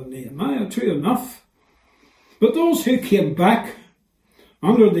Ezra and Nehemiah. True enough. But those who came back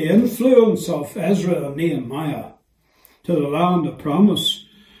under the influence of Ezra and Nehemiah to the land of promise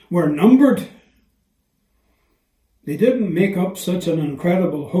were numbered. They didn't make up such an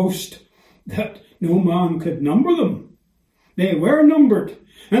incredible host that no man could number them. They were numbered,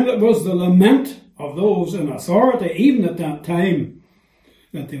 and it was the lament of those in authority, even at that time,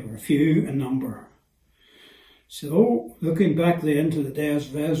 that they were few in number. So, looking back then to the days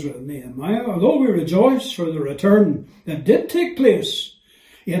of Ezra and Nehemiah, although we rejoice for the return that did take place,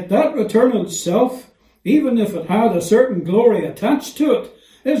 yet that return itself even if it had a certain glory attached to it,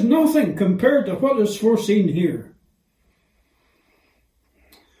 is nothing compared to what is foreseen here.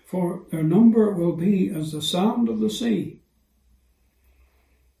 For their number will be as the sand of the sea.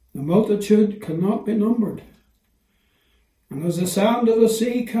 The multitude cannot be numbered, and as the sand of the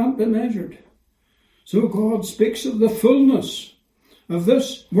sea can't be measured. So God speaks of the fullness of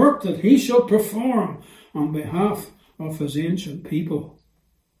this work that he shall perform on behalf of his ancient people.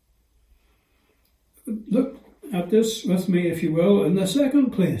 Look at this with me, if you will, in the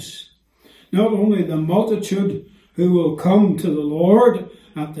second place. Not only the multitude who will come to the Lord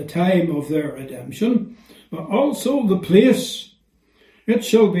at the time of their redemption, but also the place. It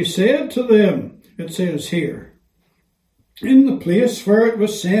shall be said to them, it says here, in the place where it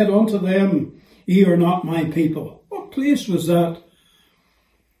was said unto them, ye are not my people. What place was that?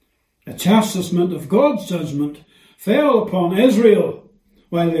 The chastisement of God's judgment fell upon Israel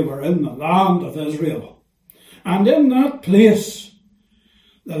while they were in the land of Israel. And in that place,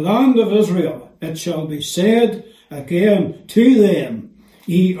 the land of Israel, it shall be said again to them,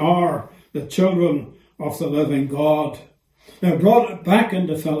 ye are the children of the living God. They're brought back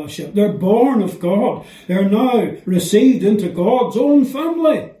into fellowship. They're born of God. They're now received into God's own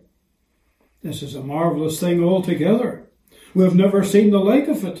family. This is a marvellous thing altogether. We've never seen the like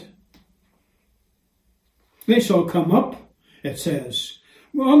of it. They shall come up, it says,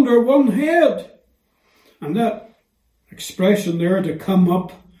 under one head. And that expression there, to come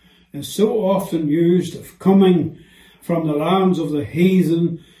up, is so often used of coming from the lands of the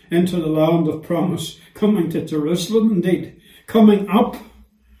heathen into the land of promise, coming to Jerusalem indeed, coming up,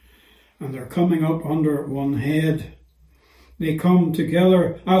 and they're coming up under one head. They come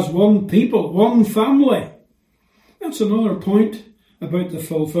together as one people, one family. That's another point about the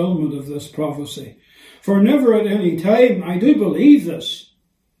fulfillment of this prophecy. For never at any time, I do believe this,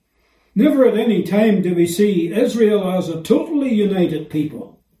 never at any time do we see Israel as a totally united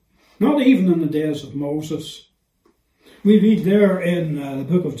people. Not even in the days of Moses. We read there in the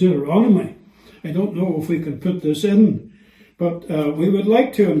book of Deuteronomy. I don't know if we can put this in, but we would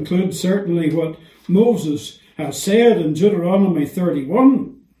like to include certainly what Moses has said in Deuteronomy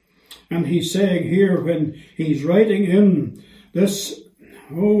 31. And he's saying here when he's writing in this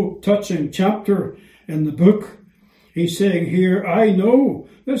touching chapter in the book, he's saying here, I know,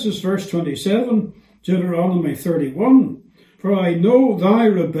 this is verse 27, Deuteronomy 31, for I know thy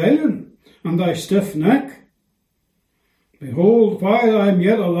rebellion and thy stiff neck. Behold, while I am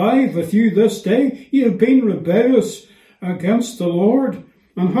yet alive with you this day, ye have been rebellious against the Lord,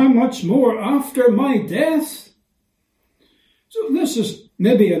 and how much more after my death? So this is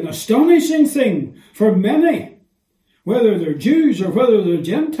maybe an astonishing thing for many, whether they're Jews or whether they're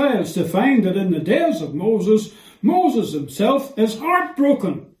Gentiles, to find that in the days of Moses, Moses himself is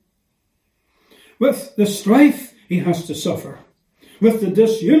heartbroken with the strife he has to suffer, with the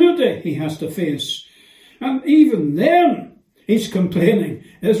disunity he has to face. And even then, he's complaining,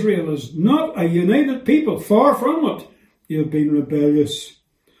 Israel is not a united people, far from it. You have been rebellious.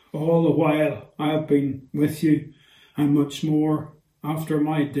 All the while I have been with you, and much more after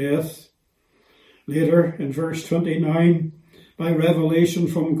my death. Later, in verse 29, by revelation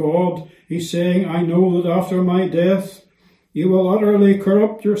from God, he's saying, I know that after my death you will utterly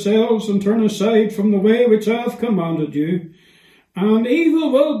corrupt yourselves and turn aside from the way which I have commanded you, and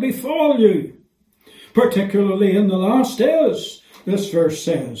evil will befall you, particularly in the last days, this verse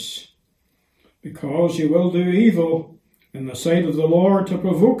says, because you will do evil in the sight of the Lord to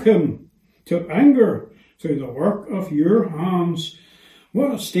provoke him to anger through the work of your hands.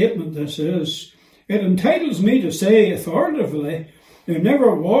 What a statement this is. It entitles me to say authoritatively, there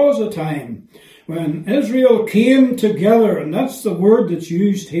never was a time when Israel came together, and that's the word that's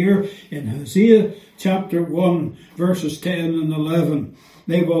used here in Hosea chapter 1, verses 10 and 11.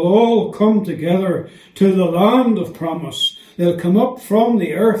 They will all come together to the land of promise. They'll come up from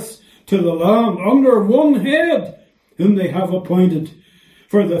the earth to the land under one head, whom they have appointed.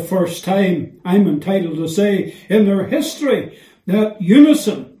 For the first time, I'm entitled to say, in their history, that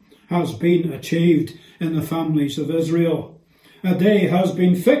unison has been achieved in the families of Israel. A day has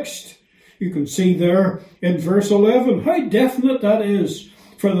been fixed. You can see there in verse 11 how definite that is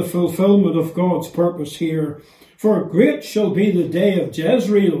for the fulfillment of God's purpose here. For great shall be the day of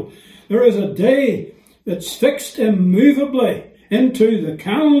Jezreel. There is a day that's fixed immovably into the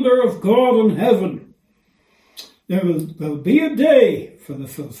calendar of God in heaven. There will be a day for the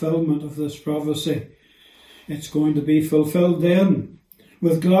fulfillment of this prophecy. It's going to be fulfilled then,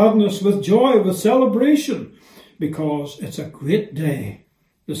 with gladness, with joy, with celebration, because it's a great day,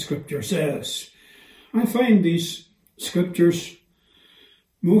 the Scripture says. I find these Scriptures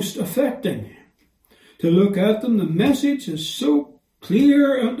most affecting to look at them. The message is so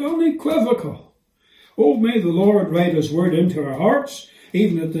clear and unequivocal. Oh, may the Lord write His word into our hearts,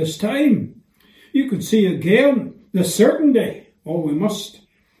 even at this time. You can see again the certainty. Oh, we must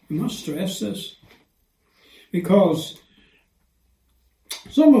stress this. Because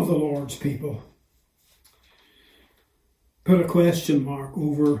some of the Lord's people put a question mark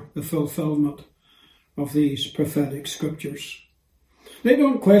over the fulfillment of these prophetic scriptures. They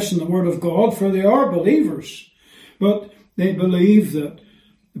don't question the word of God, for they are believers, but they believe that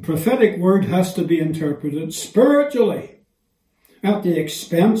the prophetic word has to be interpreted spiritually at the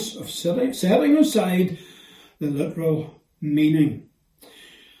expense of setting aside the literal meaning.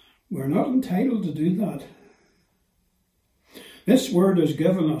 We're not entitled to do that. This word is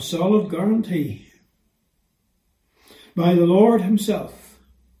given a solid guarantee by the Lord Himself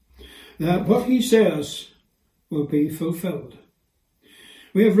that what He says will be fulfilled.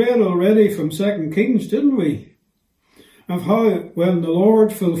 We have read already from 2 Kings, didn't we, of how when the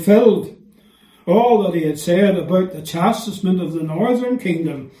Lord fulfilled all that He had said about the chastisement of the northern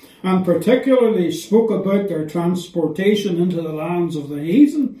kingdom, and particularly spoke about their transportation into the lands of the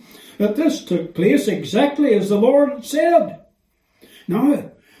heathen, that this took place exactly as the Lord had said.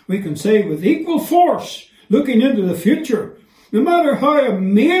 Now, we can say with equal force, looking into the future, no matter how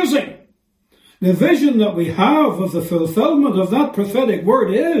amazing the vision that we have of the fulfillment of that prophetic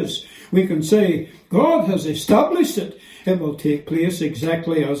word is, we can say, God has established it. It will take place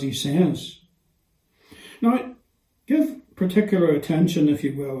exactly as He says. Now, give particular attention, if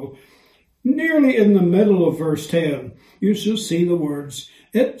you will. Nearly in the middle of verse 10, you shall see the words,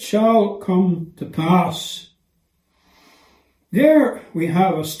 "It shall come to pass." There we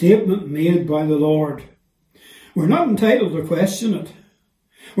have a statement made by the Lord. We're not entitled to question it.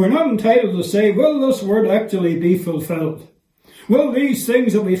 We're not entitled to say, will this word actually be fulfilled? Will these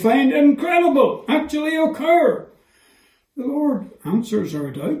things that we find incredible actually occur? The Lord answers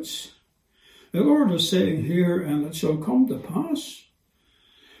our doubts. The Lord is saying here, and it shall come to pass.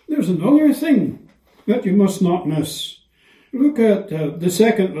 There's another thing that you must not miss. Look at the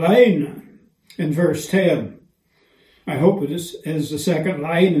second line in verse 10. I hope it is the second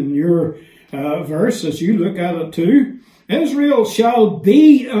line in your verse as you look at it too. Israel shall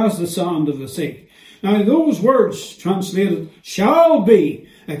be as the sand of the sea. Now those words translated shall be,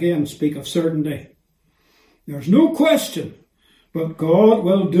 again speak of certainty. There's no question, but God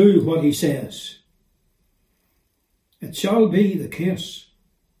will do what He says. It shall be the case.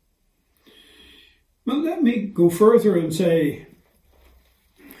 Well, let me go further and say,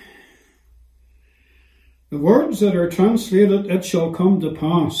 the words that are translated, it shall come to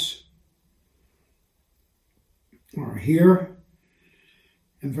pass, are here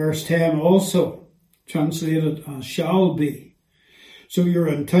in verse 10 also translated as shall be. So you're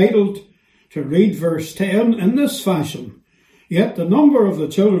entitled to read verse 10 in this fashion. Yet the number of the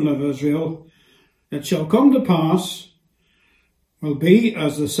children of Israel, it shall come to pass, will be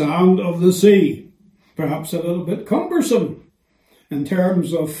as the sand of the sea. Perhaps a little bit cumbersome in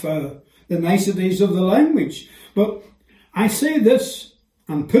terms of the niceties of the language. But I say this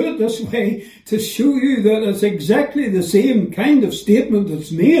and put it this way to show you that it's exactly the same kind of statement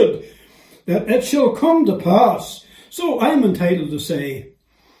that's made, that it shall come to pass. So I'm entitled to say,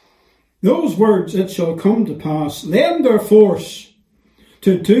 those words, it shall come to pass, lend their force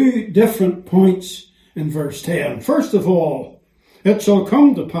to two different points in verse 10. First of all, it shall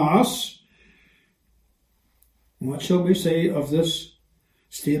come to pass. What shall we say of this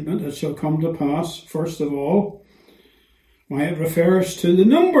statement, it shall come to pass? First of all, why, it refers to the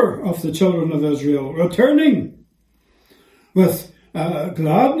number of the children of Israel returning with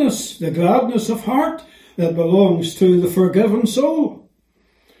gladness, the gladness of heart that belongs to the forgiven soul.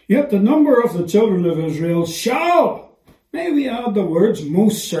 Yet the number of the children of Israel shall, may we add the words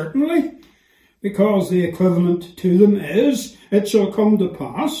most certainly, because the equivalent to them is, it shall come to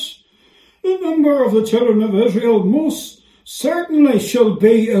pass. The number of the children of Israel most certainly shall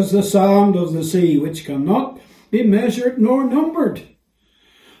be as the sand of the sea, which cannot be measured nor numbered.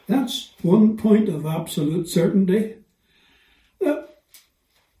 That's one point of absolute certainty that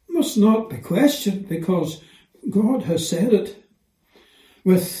must not be questioned, because God has said it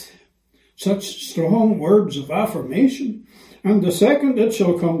with such strong words of affirmation. And the second, it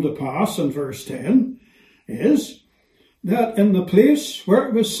shall come to pass, in verse 10, is that in the place where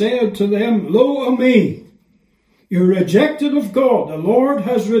it was said to them, Lo a me, you're rejected of God, the Lord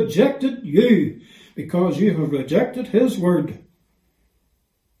has rejected you, because you have rejected His word.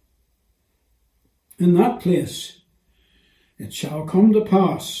 In that place, it shall come to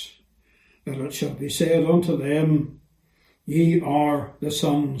pass that it shall be said unto them, Ye are the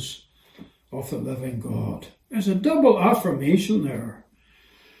sons of the living God. There's a double affirmation there.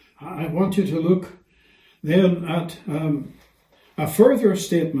 I want you to look then at a further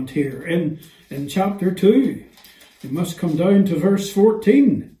statement here in chapter 2. You must come down to verse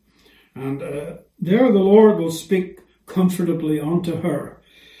 14. And there the Lord will speak comfortably unto her.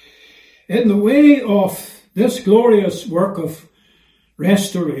 In the way of this glorious work of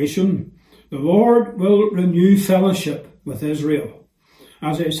restoration, the Lord will renew fellowship with Israel.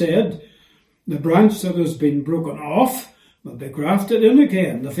 As I said, the branch that has been broken off will be grafted in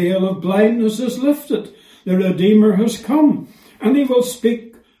again. The veil of blindness is lifted. The Redeemer has come, and he will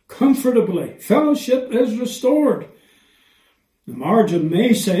speak comfortably. Fellowship is restored. The margin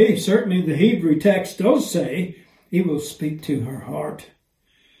may say, certainly the Hebrew text does say, he will speak to her heart.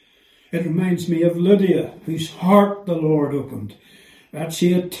 It reminds me of Lydia, whose heart the Lord opened, that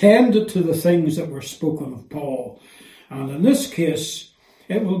she attended to the things that were spoken of Paul. And in this case,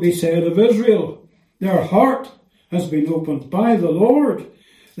 it will be said of Israel, their heart has been opened by the Lord,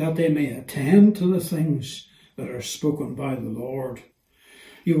 that they may attend to the things that are spoken by the Lord.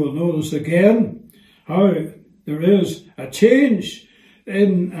 You will notice again how there is a change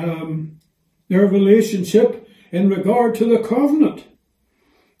in their relationship in regard to the covenant.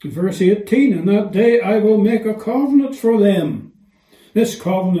 In verse 18, in that day I will make a covenant for them. This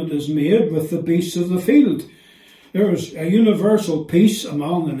covenant is made with the beasts of the field. There is a universal peace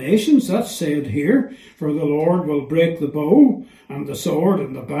among the nations, that's said here, for the Lord will break the bow and the sword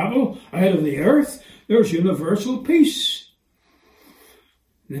and the battle out of the earth. There's universal peace.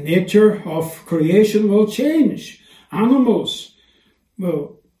 The nature of creation will change. Animals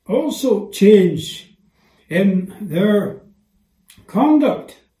will also change in their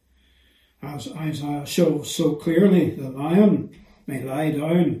conduct. As Isaiah shows so clearly, the lion may lie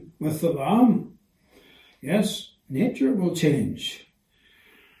down with the lamb. Yes, nature will change.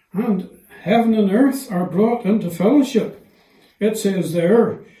 And heaven and earth are brought into fellowship. It says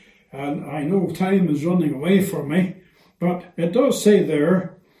there, and I know time is running away from me, but it does say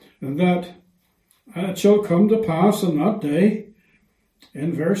there that it shall come to pass on that day,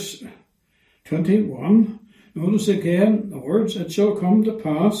 in verse 21, notice again the words, it shall come to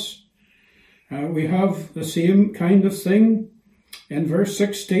pass. We have the same kind of thing in verse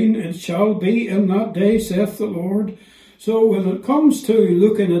 16, it shall be in that day, saith the Lord. So when it comes to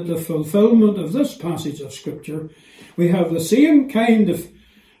looking at the fulfillment of this passage of Scripture, we have the same kind of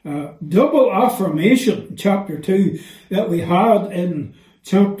double affirmation in chapter 2 that we had in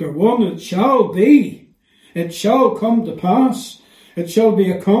chapter 1. It shall be, it shall come to pass, it shall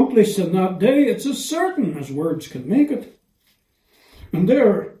be accomplished in that day. It's as certain as words can make it. And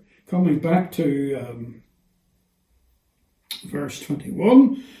there, coming back to verse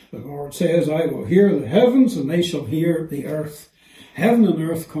 21, the Lord says, I will hear the heavens and they shall hear the earth. Heaven and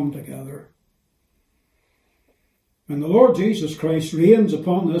earth come together. When the Lord Jesus Christ reigns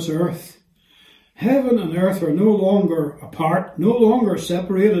upon this earth, heaven and earth are no longer apart, no longer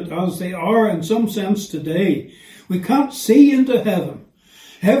separated as they are in some sense today. We can't see into heaven.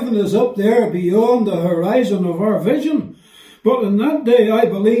 Heaven is up there beyond the horizon of our vision. But in that day, I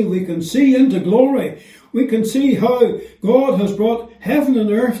believe we can see into glory. We can see how God has brought heaven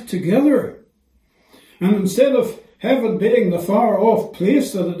and earth together. And instead of heaven being the far-off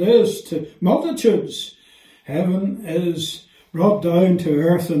place that it is to multitudes, heaven is brought down to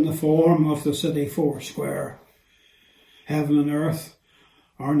earth in the form of the city foursquare. Heaven and earth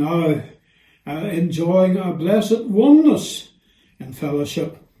are now enjoying a blessed oneness in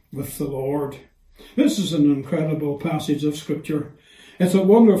fellowship with the Lord. This is an incredible passage of Scripture. It's a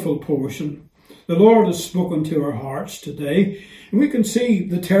wonderful portion. The Lord has spoken to our hearts today, and we can see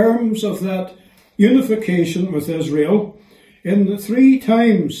the terms of that unification with Israel in the 3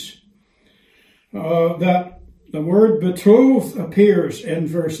 times that the word betroth appears in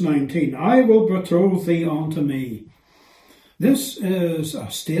verse 19. I will betroth thee unto me. This is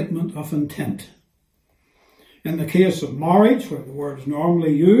a statement of intent. In the case of marriage, where the word is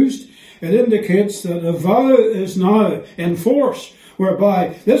normally used, it indicates that a vow is now in force,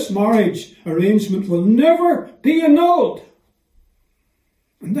 whereby this marriage arrangement will never be annulled.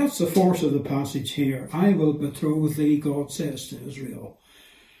 And that's the force of the passage here. I will betroth thee, God says to Israel.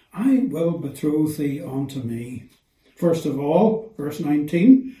 I will betroth thee unto me. First of all, verse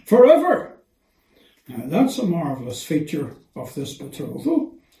 19, forever. Now that's a marvellous feature of this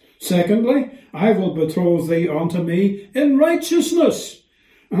betrothal. Secondly, I will betroth thee unto me in righteousness.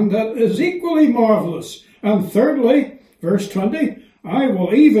 And that is equally marvellous. And thirdly, verse 20, I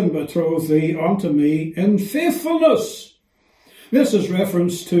will even betroth thee unto me in faithfulness. This is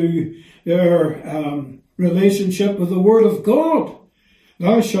reference to their relationship with the Word of God.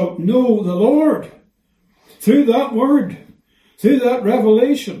 Thou shalt know the Lord. Through that word, through that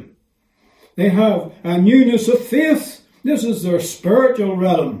revelation, they have a newness of faith. This is their spiritual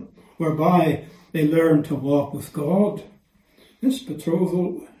realm, whereby they learn to walk with God. This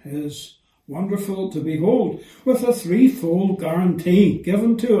betrothal is wonderful to behold, with a threefold guarantee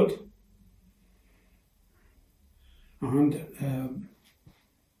given to it. And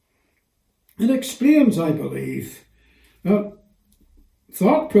it explains, I believe, that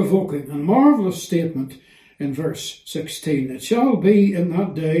thought-provoking and marvellous statement in verse 16. It shall be in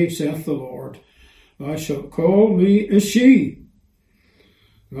that day, saith the Lord, thou shalt call me a she.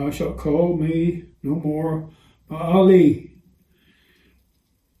 Thou shalt call me no more Baali.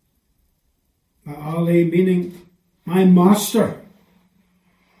 Baali meaning my master.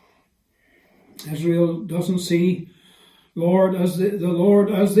 Israel doesn't see Lord as the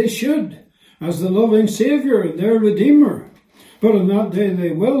Lord as they should, as the loving Saviour and their Redeemer. But on that day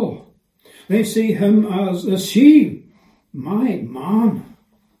they will. They see him as a she, my man.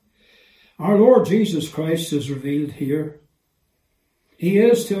 Our Lord Jesus Christ is revealed here. He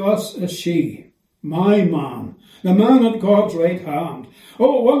is to us a she, my man, the man at God's right hand.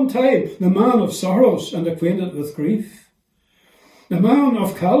 Oh, at one time, the man of sorrows and acquainted with grief. The man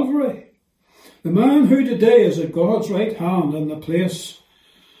of Calvary. The man who today is at God's right hand in the place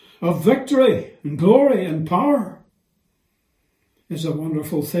of victory and glory and power. Is a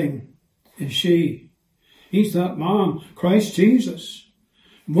wonderful thing. Is she. He's that man, Christ Jesus.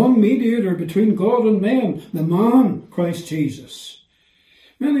 One mediator between God and men, the man, Christ Jesus.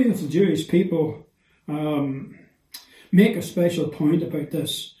 Many of the Jewish people make a special point about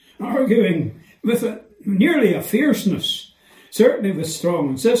this, arguing with nearly a fierceness, certainly with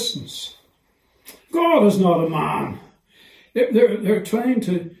strong insistence. God is not a man. They're trying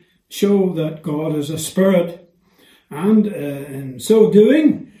to show that God is a spirit. And in so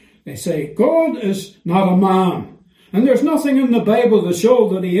doing, they say, God is not a man. And there's nothing in the Bible to show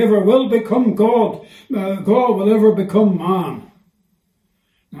that he ever will become God. God will ever become man.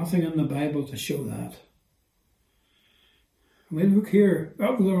 Nothing in the Bible to show that. We look here. There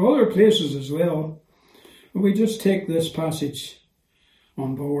are other places as well. But we just take this passage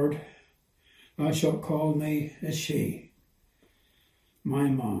on board. Thou shalt call me a she, my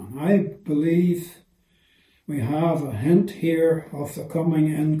man. I believe we have a hint here of the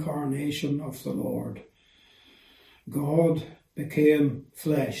coming incarnation of the Lord. God became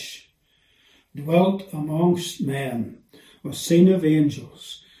flesh, dwelt amongst men, was seen of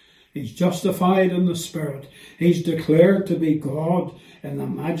angels. He's justified in the Spirit. He's declared to be God in the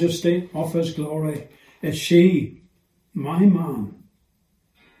majesty of his glory. Is she, my man?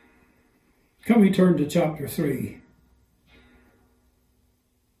 Can we turn to chapter 3?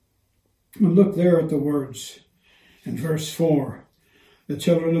 And look there at the words in verse 4. The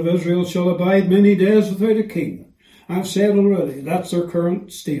children of Israel shall abide many days without a king. I've said already, that's their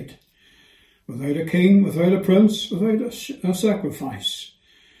current state. Without a king, without a prince, without a sacrifice,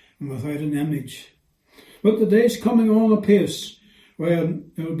 and without an image. But the day's coming on apace,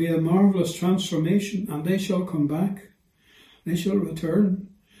 when there will be a marvellous transformation, and they shall come back. They shall return.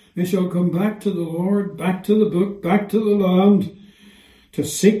 They shall come back to the Lord, back to the book, back to the land, to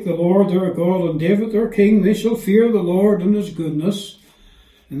seek the Lord their God and David their king. They shall fear the Lord and his goodness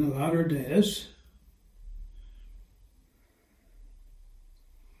in the latter days.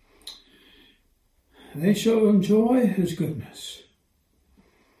 They shall enjoy his goodness.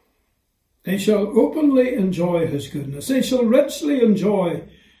 They shall openly enjoy his goodness. They shall richly enjoy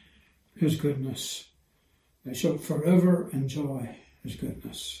his goodness. They shall forever enjoy his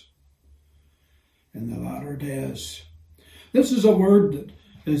goodness in the latter days. This is a word that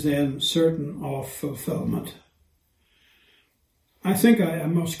is then certain of fulfillment. I think I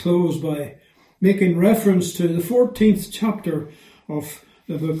must close by making reference to the 14th chapter of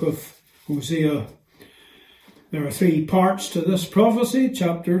the book of Hosea. There are 3 parts to this prophecy.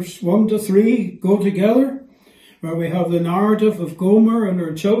 Chapters 1 to 3 go together, where we have the narrative of Gomer and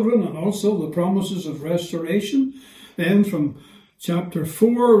her children and also the promises of restoration. Then from chapter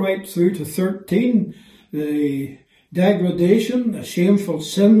 4 right through to 13, the degradation, the shameful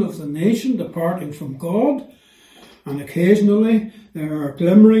sin of the nation departing from God. And occasionally there are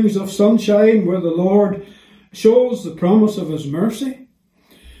glimmerings of sunshine where the Lord shows the promise of his mercy.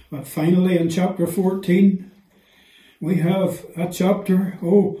 But finally in chapter 14, we have a chapter,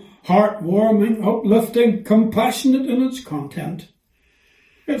 heart-warming, uplifting, compassionate in its content.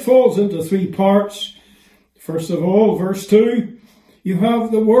 It falls into 3 parts. First of all, verse 2, you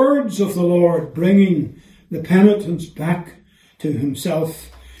have the words of the Lord bringing the penitents back to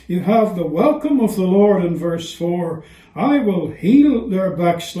himself. You have the welcome of the Lord in verse 4. I will heal their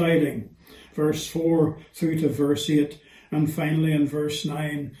backsliding. Verse 4 through to verse 8. And finally in verse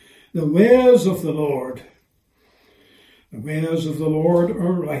 9, the ways of the Lord. The ways of the Lord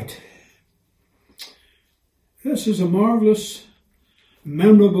are right. This is a marvellous,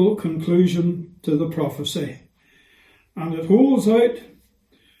 memorable conclusion to the prophecy. And it holds out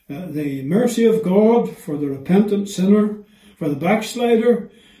the mercy of God for the repentant sinner, for the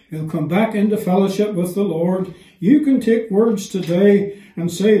backslider who'll come back into fellowship with the Lord. You can take words today and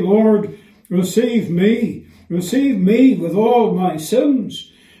say, Lord, receive me with all my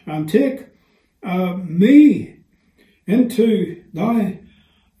sins, and take me into thine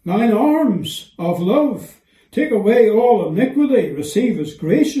arms of love. Take away all iniquity, receive us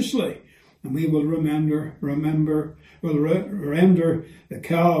graciously, and we will render the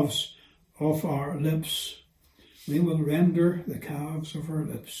calves of our lips. We will render the calves of our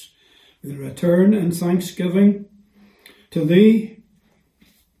lips. We'll return in thanksgiving to thee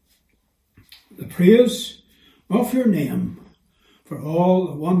the praise of your name for all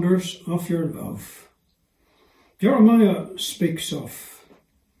the wonders of your love. Jeremiah speaks of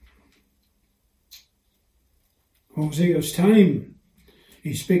Hosea's time.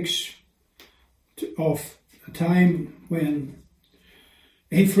 He speaks of a time when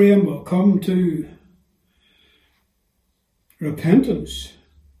Ephraim will come to repentance.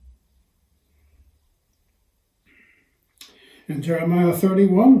 In Jeremiah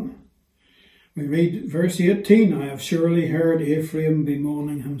 31, we read verse 18, I have surely heard Ephraim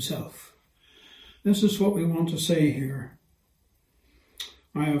bemoaning himself. This is what we want to say here.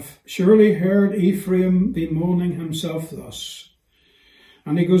 I have surely heard Ephraim bemoaning himself thus.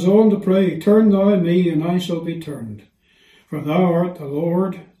 And he goes on to pray, turn thou me, and I shall be turned, for thou art the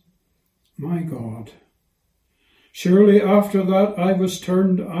Lord my God. Surely after that I was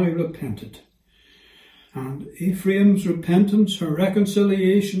turned, I repented. And Ephraim's repentance, her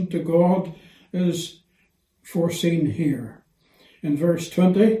reconciliation to God, is foreseen here. In verse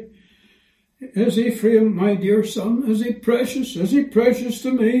 20, is Ephraim my dear son? Is he precious? Is he precious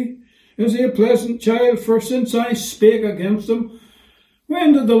to me? Is he a pleasant child? For since I spake against him,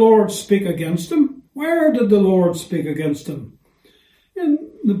 when did the Lord speak against him? Where did the Lord speak against him?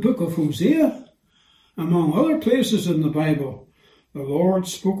 In the book of Hosea, among other places in the Bible, the Lord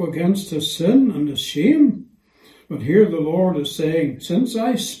spoke against his sin and his shame. But here the Lord is saying, since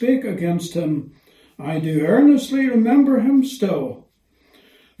I spake against him, I do earnestly remember him still.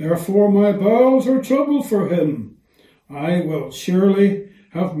 Therefore my bowels are troubled for him. I will surely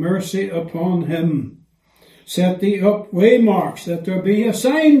have mercy upon him. Set thee up waymarks, that there be a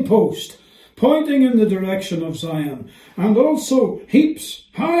signpost pointing in the direction of Zion, and also heaps,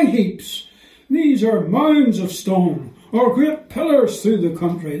 high heaps. These are mounds of stone, or great pillars through the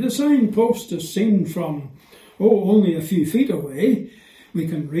country. The signpost is seen from, only a few feet away. We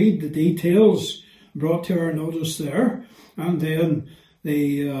can read the details brought to our notice there, and then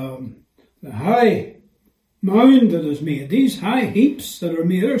the high mound that is made. These high heaps that are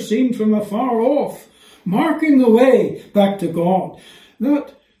made are seen from afar off, marking the way back to God.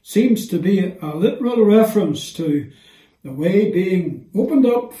 That seems to be a literal reference to the way being opened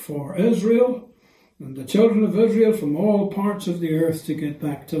up for Israel and the children of Israel from all parts of the earth to get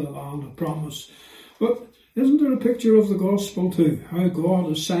back to the land of promise. But isn't there a picture of the gospel too? How God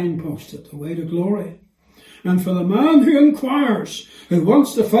has signposted the way to glory. And for the man who inquires, who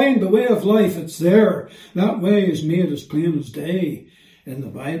wants to find the way of life, it's there. That way is made as plain as day in the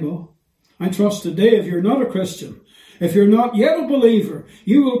Bible. I trust today, if you're not a Christian, if you're not yet a believer,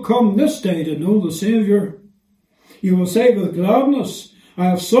 you will come this day to know the Saviour. You will say with gladness, I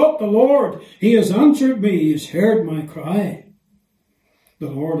have sought the Lord. He has answered me. He has heard my cry. The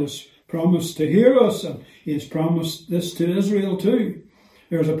Lord has promised to hear us, and he has promised this to Israel too.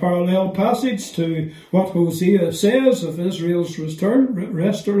 There's a parallel passage to what Hosea says of Israel's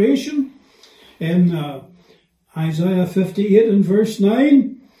restoration in Isaiah 58 and verse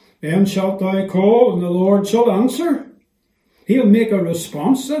 9. Then shalt thou call, and the Lord shall answer. He'll make a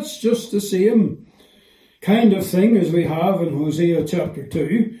response. That's just the same kind of thing as we have in Hosea chapter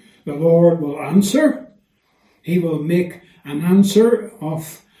 2. The Lord will answer. He will make an answer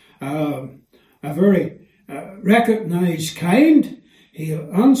of a very recognised kind.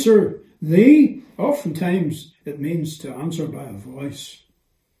 He'll answer thee. Oftentimes it means to answer by a voice.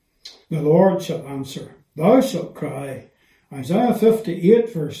 The Lord shall answer. Thou shalt cry. Isaiah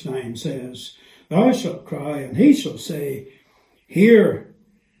 58 verse 9 says, Thou shalt cry, and he shall say, Here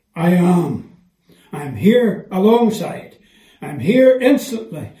I am. I'm here alongside. I'm here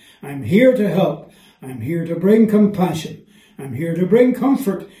instantly. I'm here to help. I'm here to bring compassion. I'm here to bring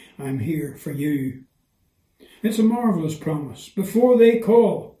comfort. I'm here for you. It's a marvellous promise. Before they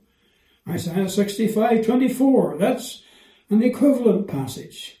call, Isaiah 65:24, that's an equivalent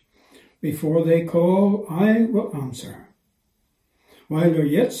passage. Before they call, I will answer. While they're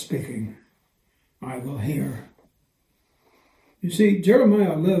yet speaking, I will hear. You see,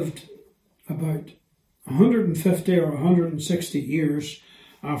 Jeremiah lived about 150 or 160 years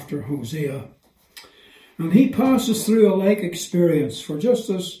after Hosea. And he passes through a like experience, for just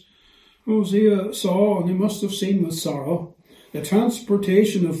as Hosea saw, and he must have seen with sorrow, the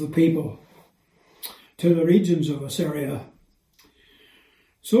transportation of the people to the regions of Assyria,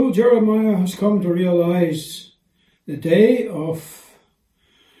 so Jeremiah has come to realize the day of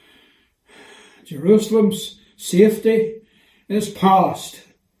Jerusalem's safety is past.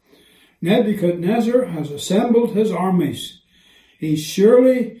 Nebuchadnezzar has assembled his armies. He's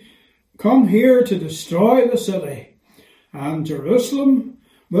surely come here to destroy the city, and Jerusalem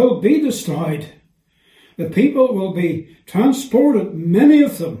will be destroyed. The people will be transported, many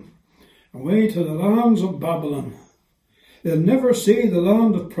of them, away to the lands of Babylon. They'll never see the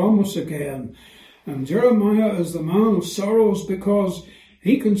land of promise again. And Jeremiah is the man of sorrows because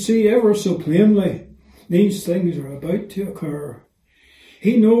he can see ever so plainly these things are about to occur.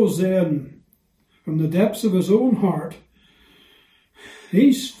 He knows then, from the depths of his own heart,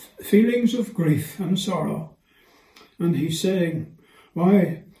 these feelings of grief and sorrow. And he's saying,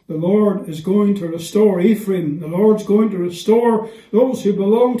 why, the Lord is going to restore Ephraim. The Lord's going to restore those who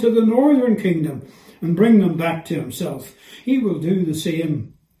belong to the northern kingdom and bring them back to himself. He will do the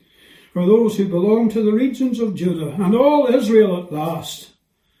same for those who belong to the regions of Judah, and all Israel at last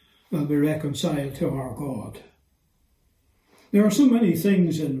will be reconciled to our God. There are so many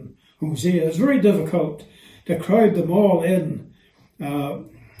things in Hosea. It's very difficult to crowd them all in for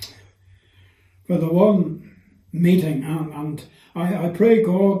the one meeting. And I pray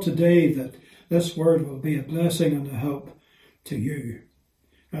God today that this word will be a blessing and a help to you.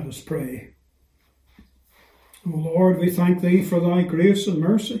 Let us pray. O Lord, we thank thee for thy grace and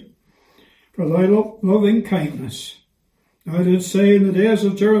mercy, for thy loving kindness. Thou didst say in the days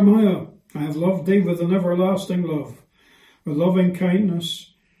of Jeremiah, I have loved thee with an everlasting love. With loving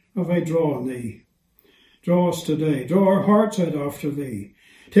kindness have I drawn thee. Draw us today. Draw our hearts out after thee.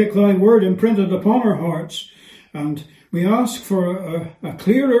 Take thy word imprinted upon our hearts, and we ask for a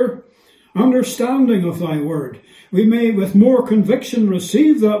clearer understanding of thy word. We may with more conviction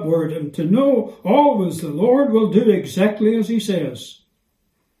receive that word, and to know always the Lord will do exactly as he says.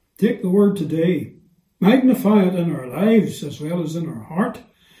 Take the word today, magnify it in our lives as well as in our heart,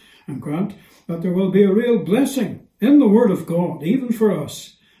 and grant that there will be a real blessing in the word of God, even for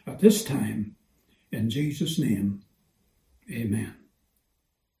us at this time. In Jesus' name, amen.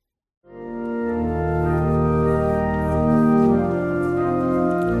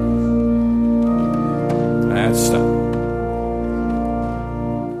 Let's stop.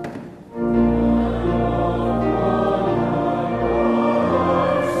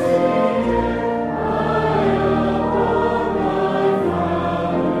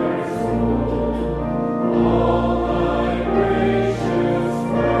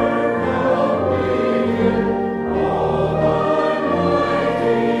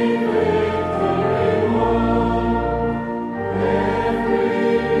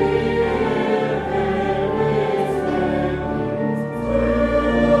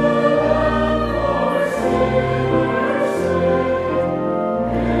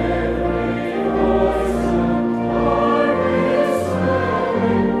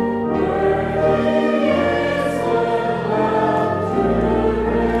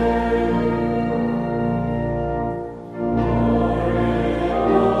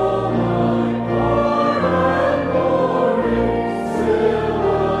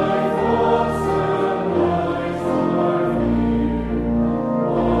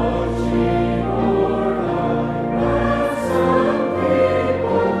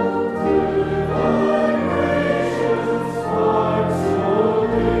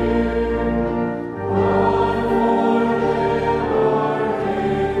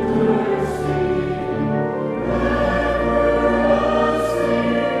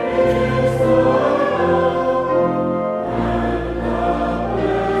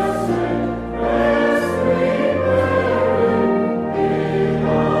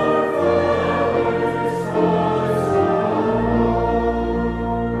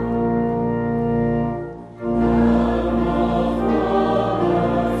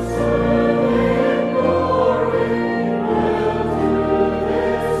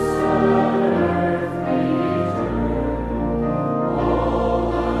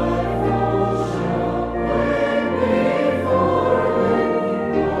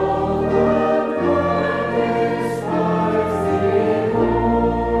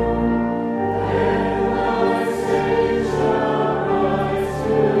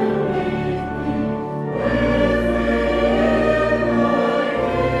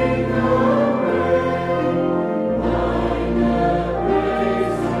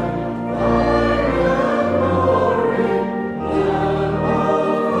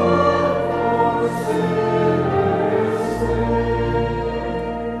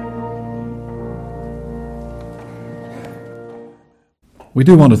 We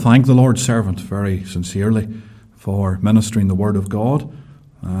do want to thank the Lord's servant very sincerely for ministering the Word of God,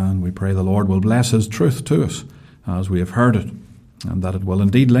 and we pray the Lord will bless His truth to us as we have heard it, and that it will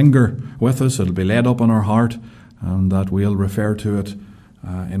indeed linger with us, it'll be laid up in our heart, and that we'll refer to it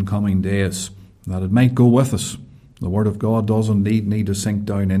in coming days, that it might go with us. The Word of God does indeed need to sink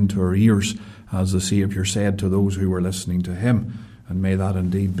down into our ears, as the Saviour said to those who were listening to Him, and may that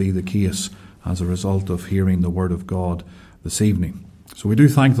indeed be the case as a result of hearing the Word of God this evening. So we do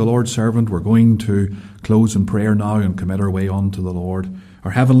thank the Lord's servant. We're going to close in prayer now and commit our way on to the Lord.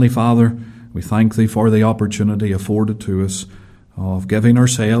 Our Heavenly Father, we thank Thee for the opportunity afforded to us of giving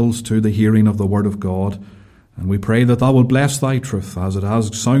ourselves to the hearing of the Word of God, and we pray that Thou will bless Thy truth as it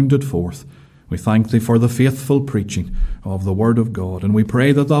has sounded forth. We thank Thee for the faithful preaching of the Word of God, and we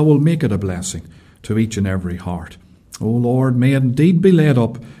pray that Thou will make it a blessing to each and every heart. O Lord, may it indeed be laid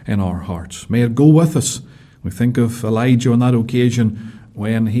up in our hearts. May it go with us. We think of Elijah on that occasion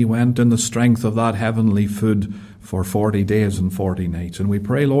when he went in the strength of that heavenly food for 40 days and 40 nights. And we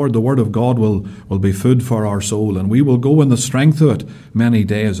pray, Lord, the Word of God will be food for our soul, and we will go in the strength of it many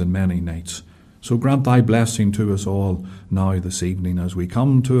days and many nights. So grant Thy blessing to us all now this evening as we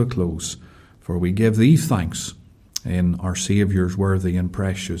come to a close. For we give Thee thanks in our Saviour's worthy and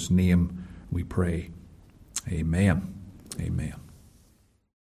precious name we pray. Amen. Amen.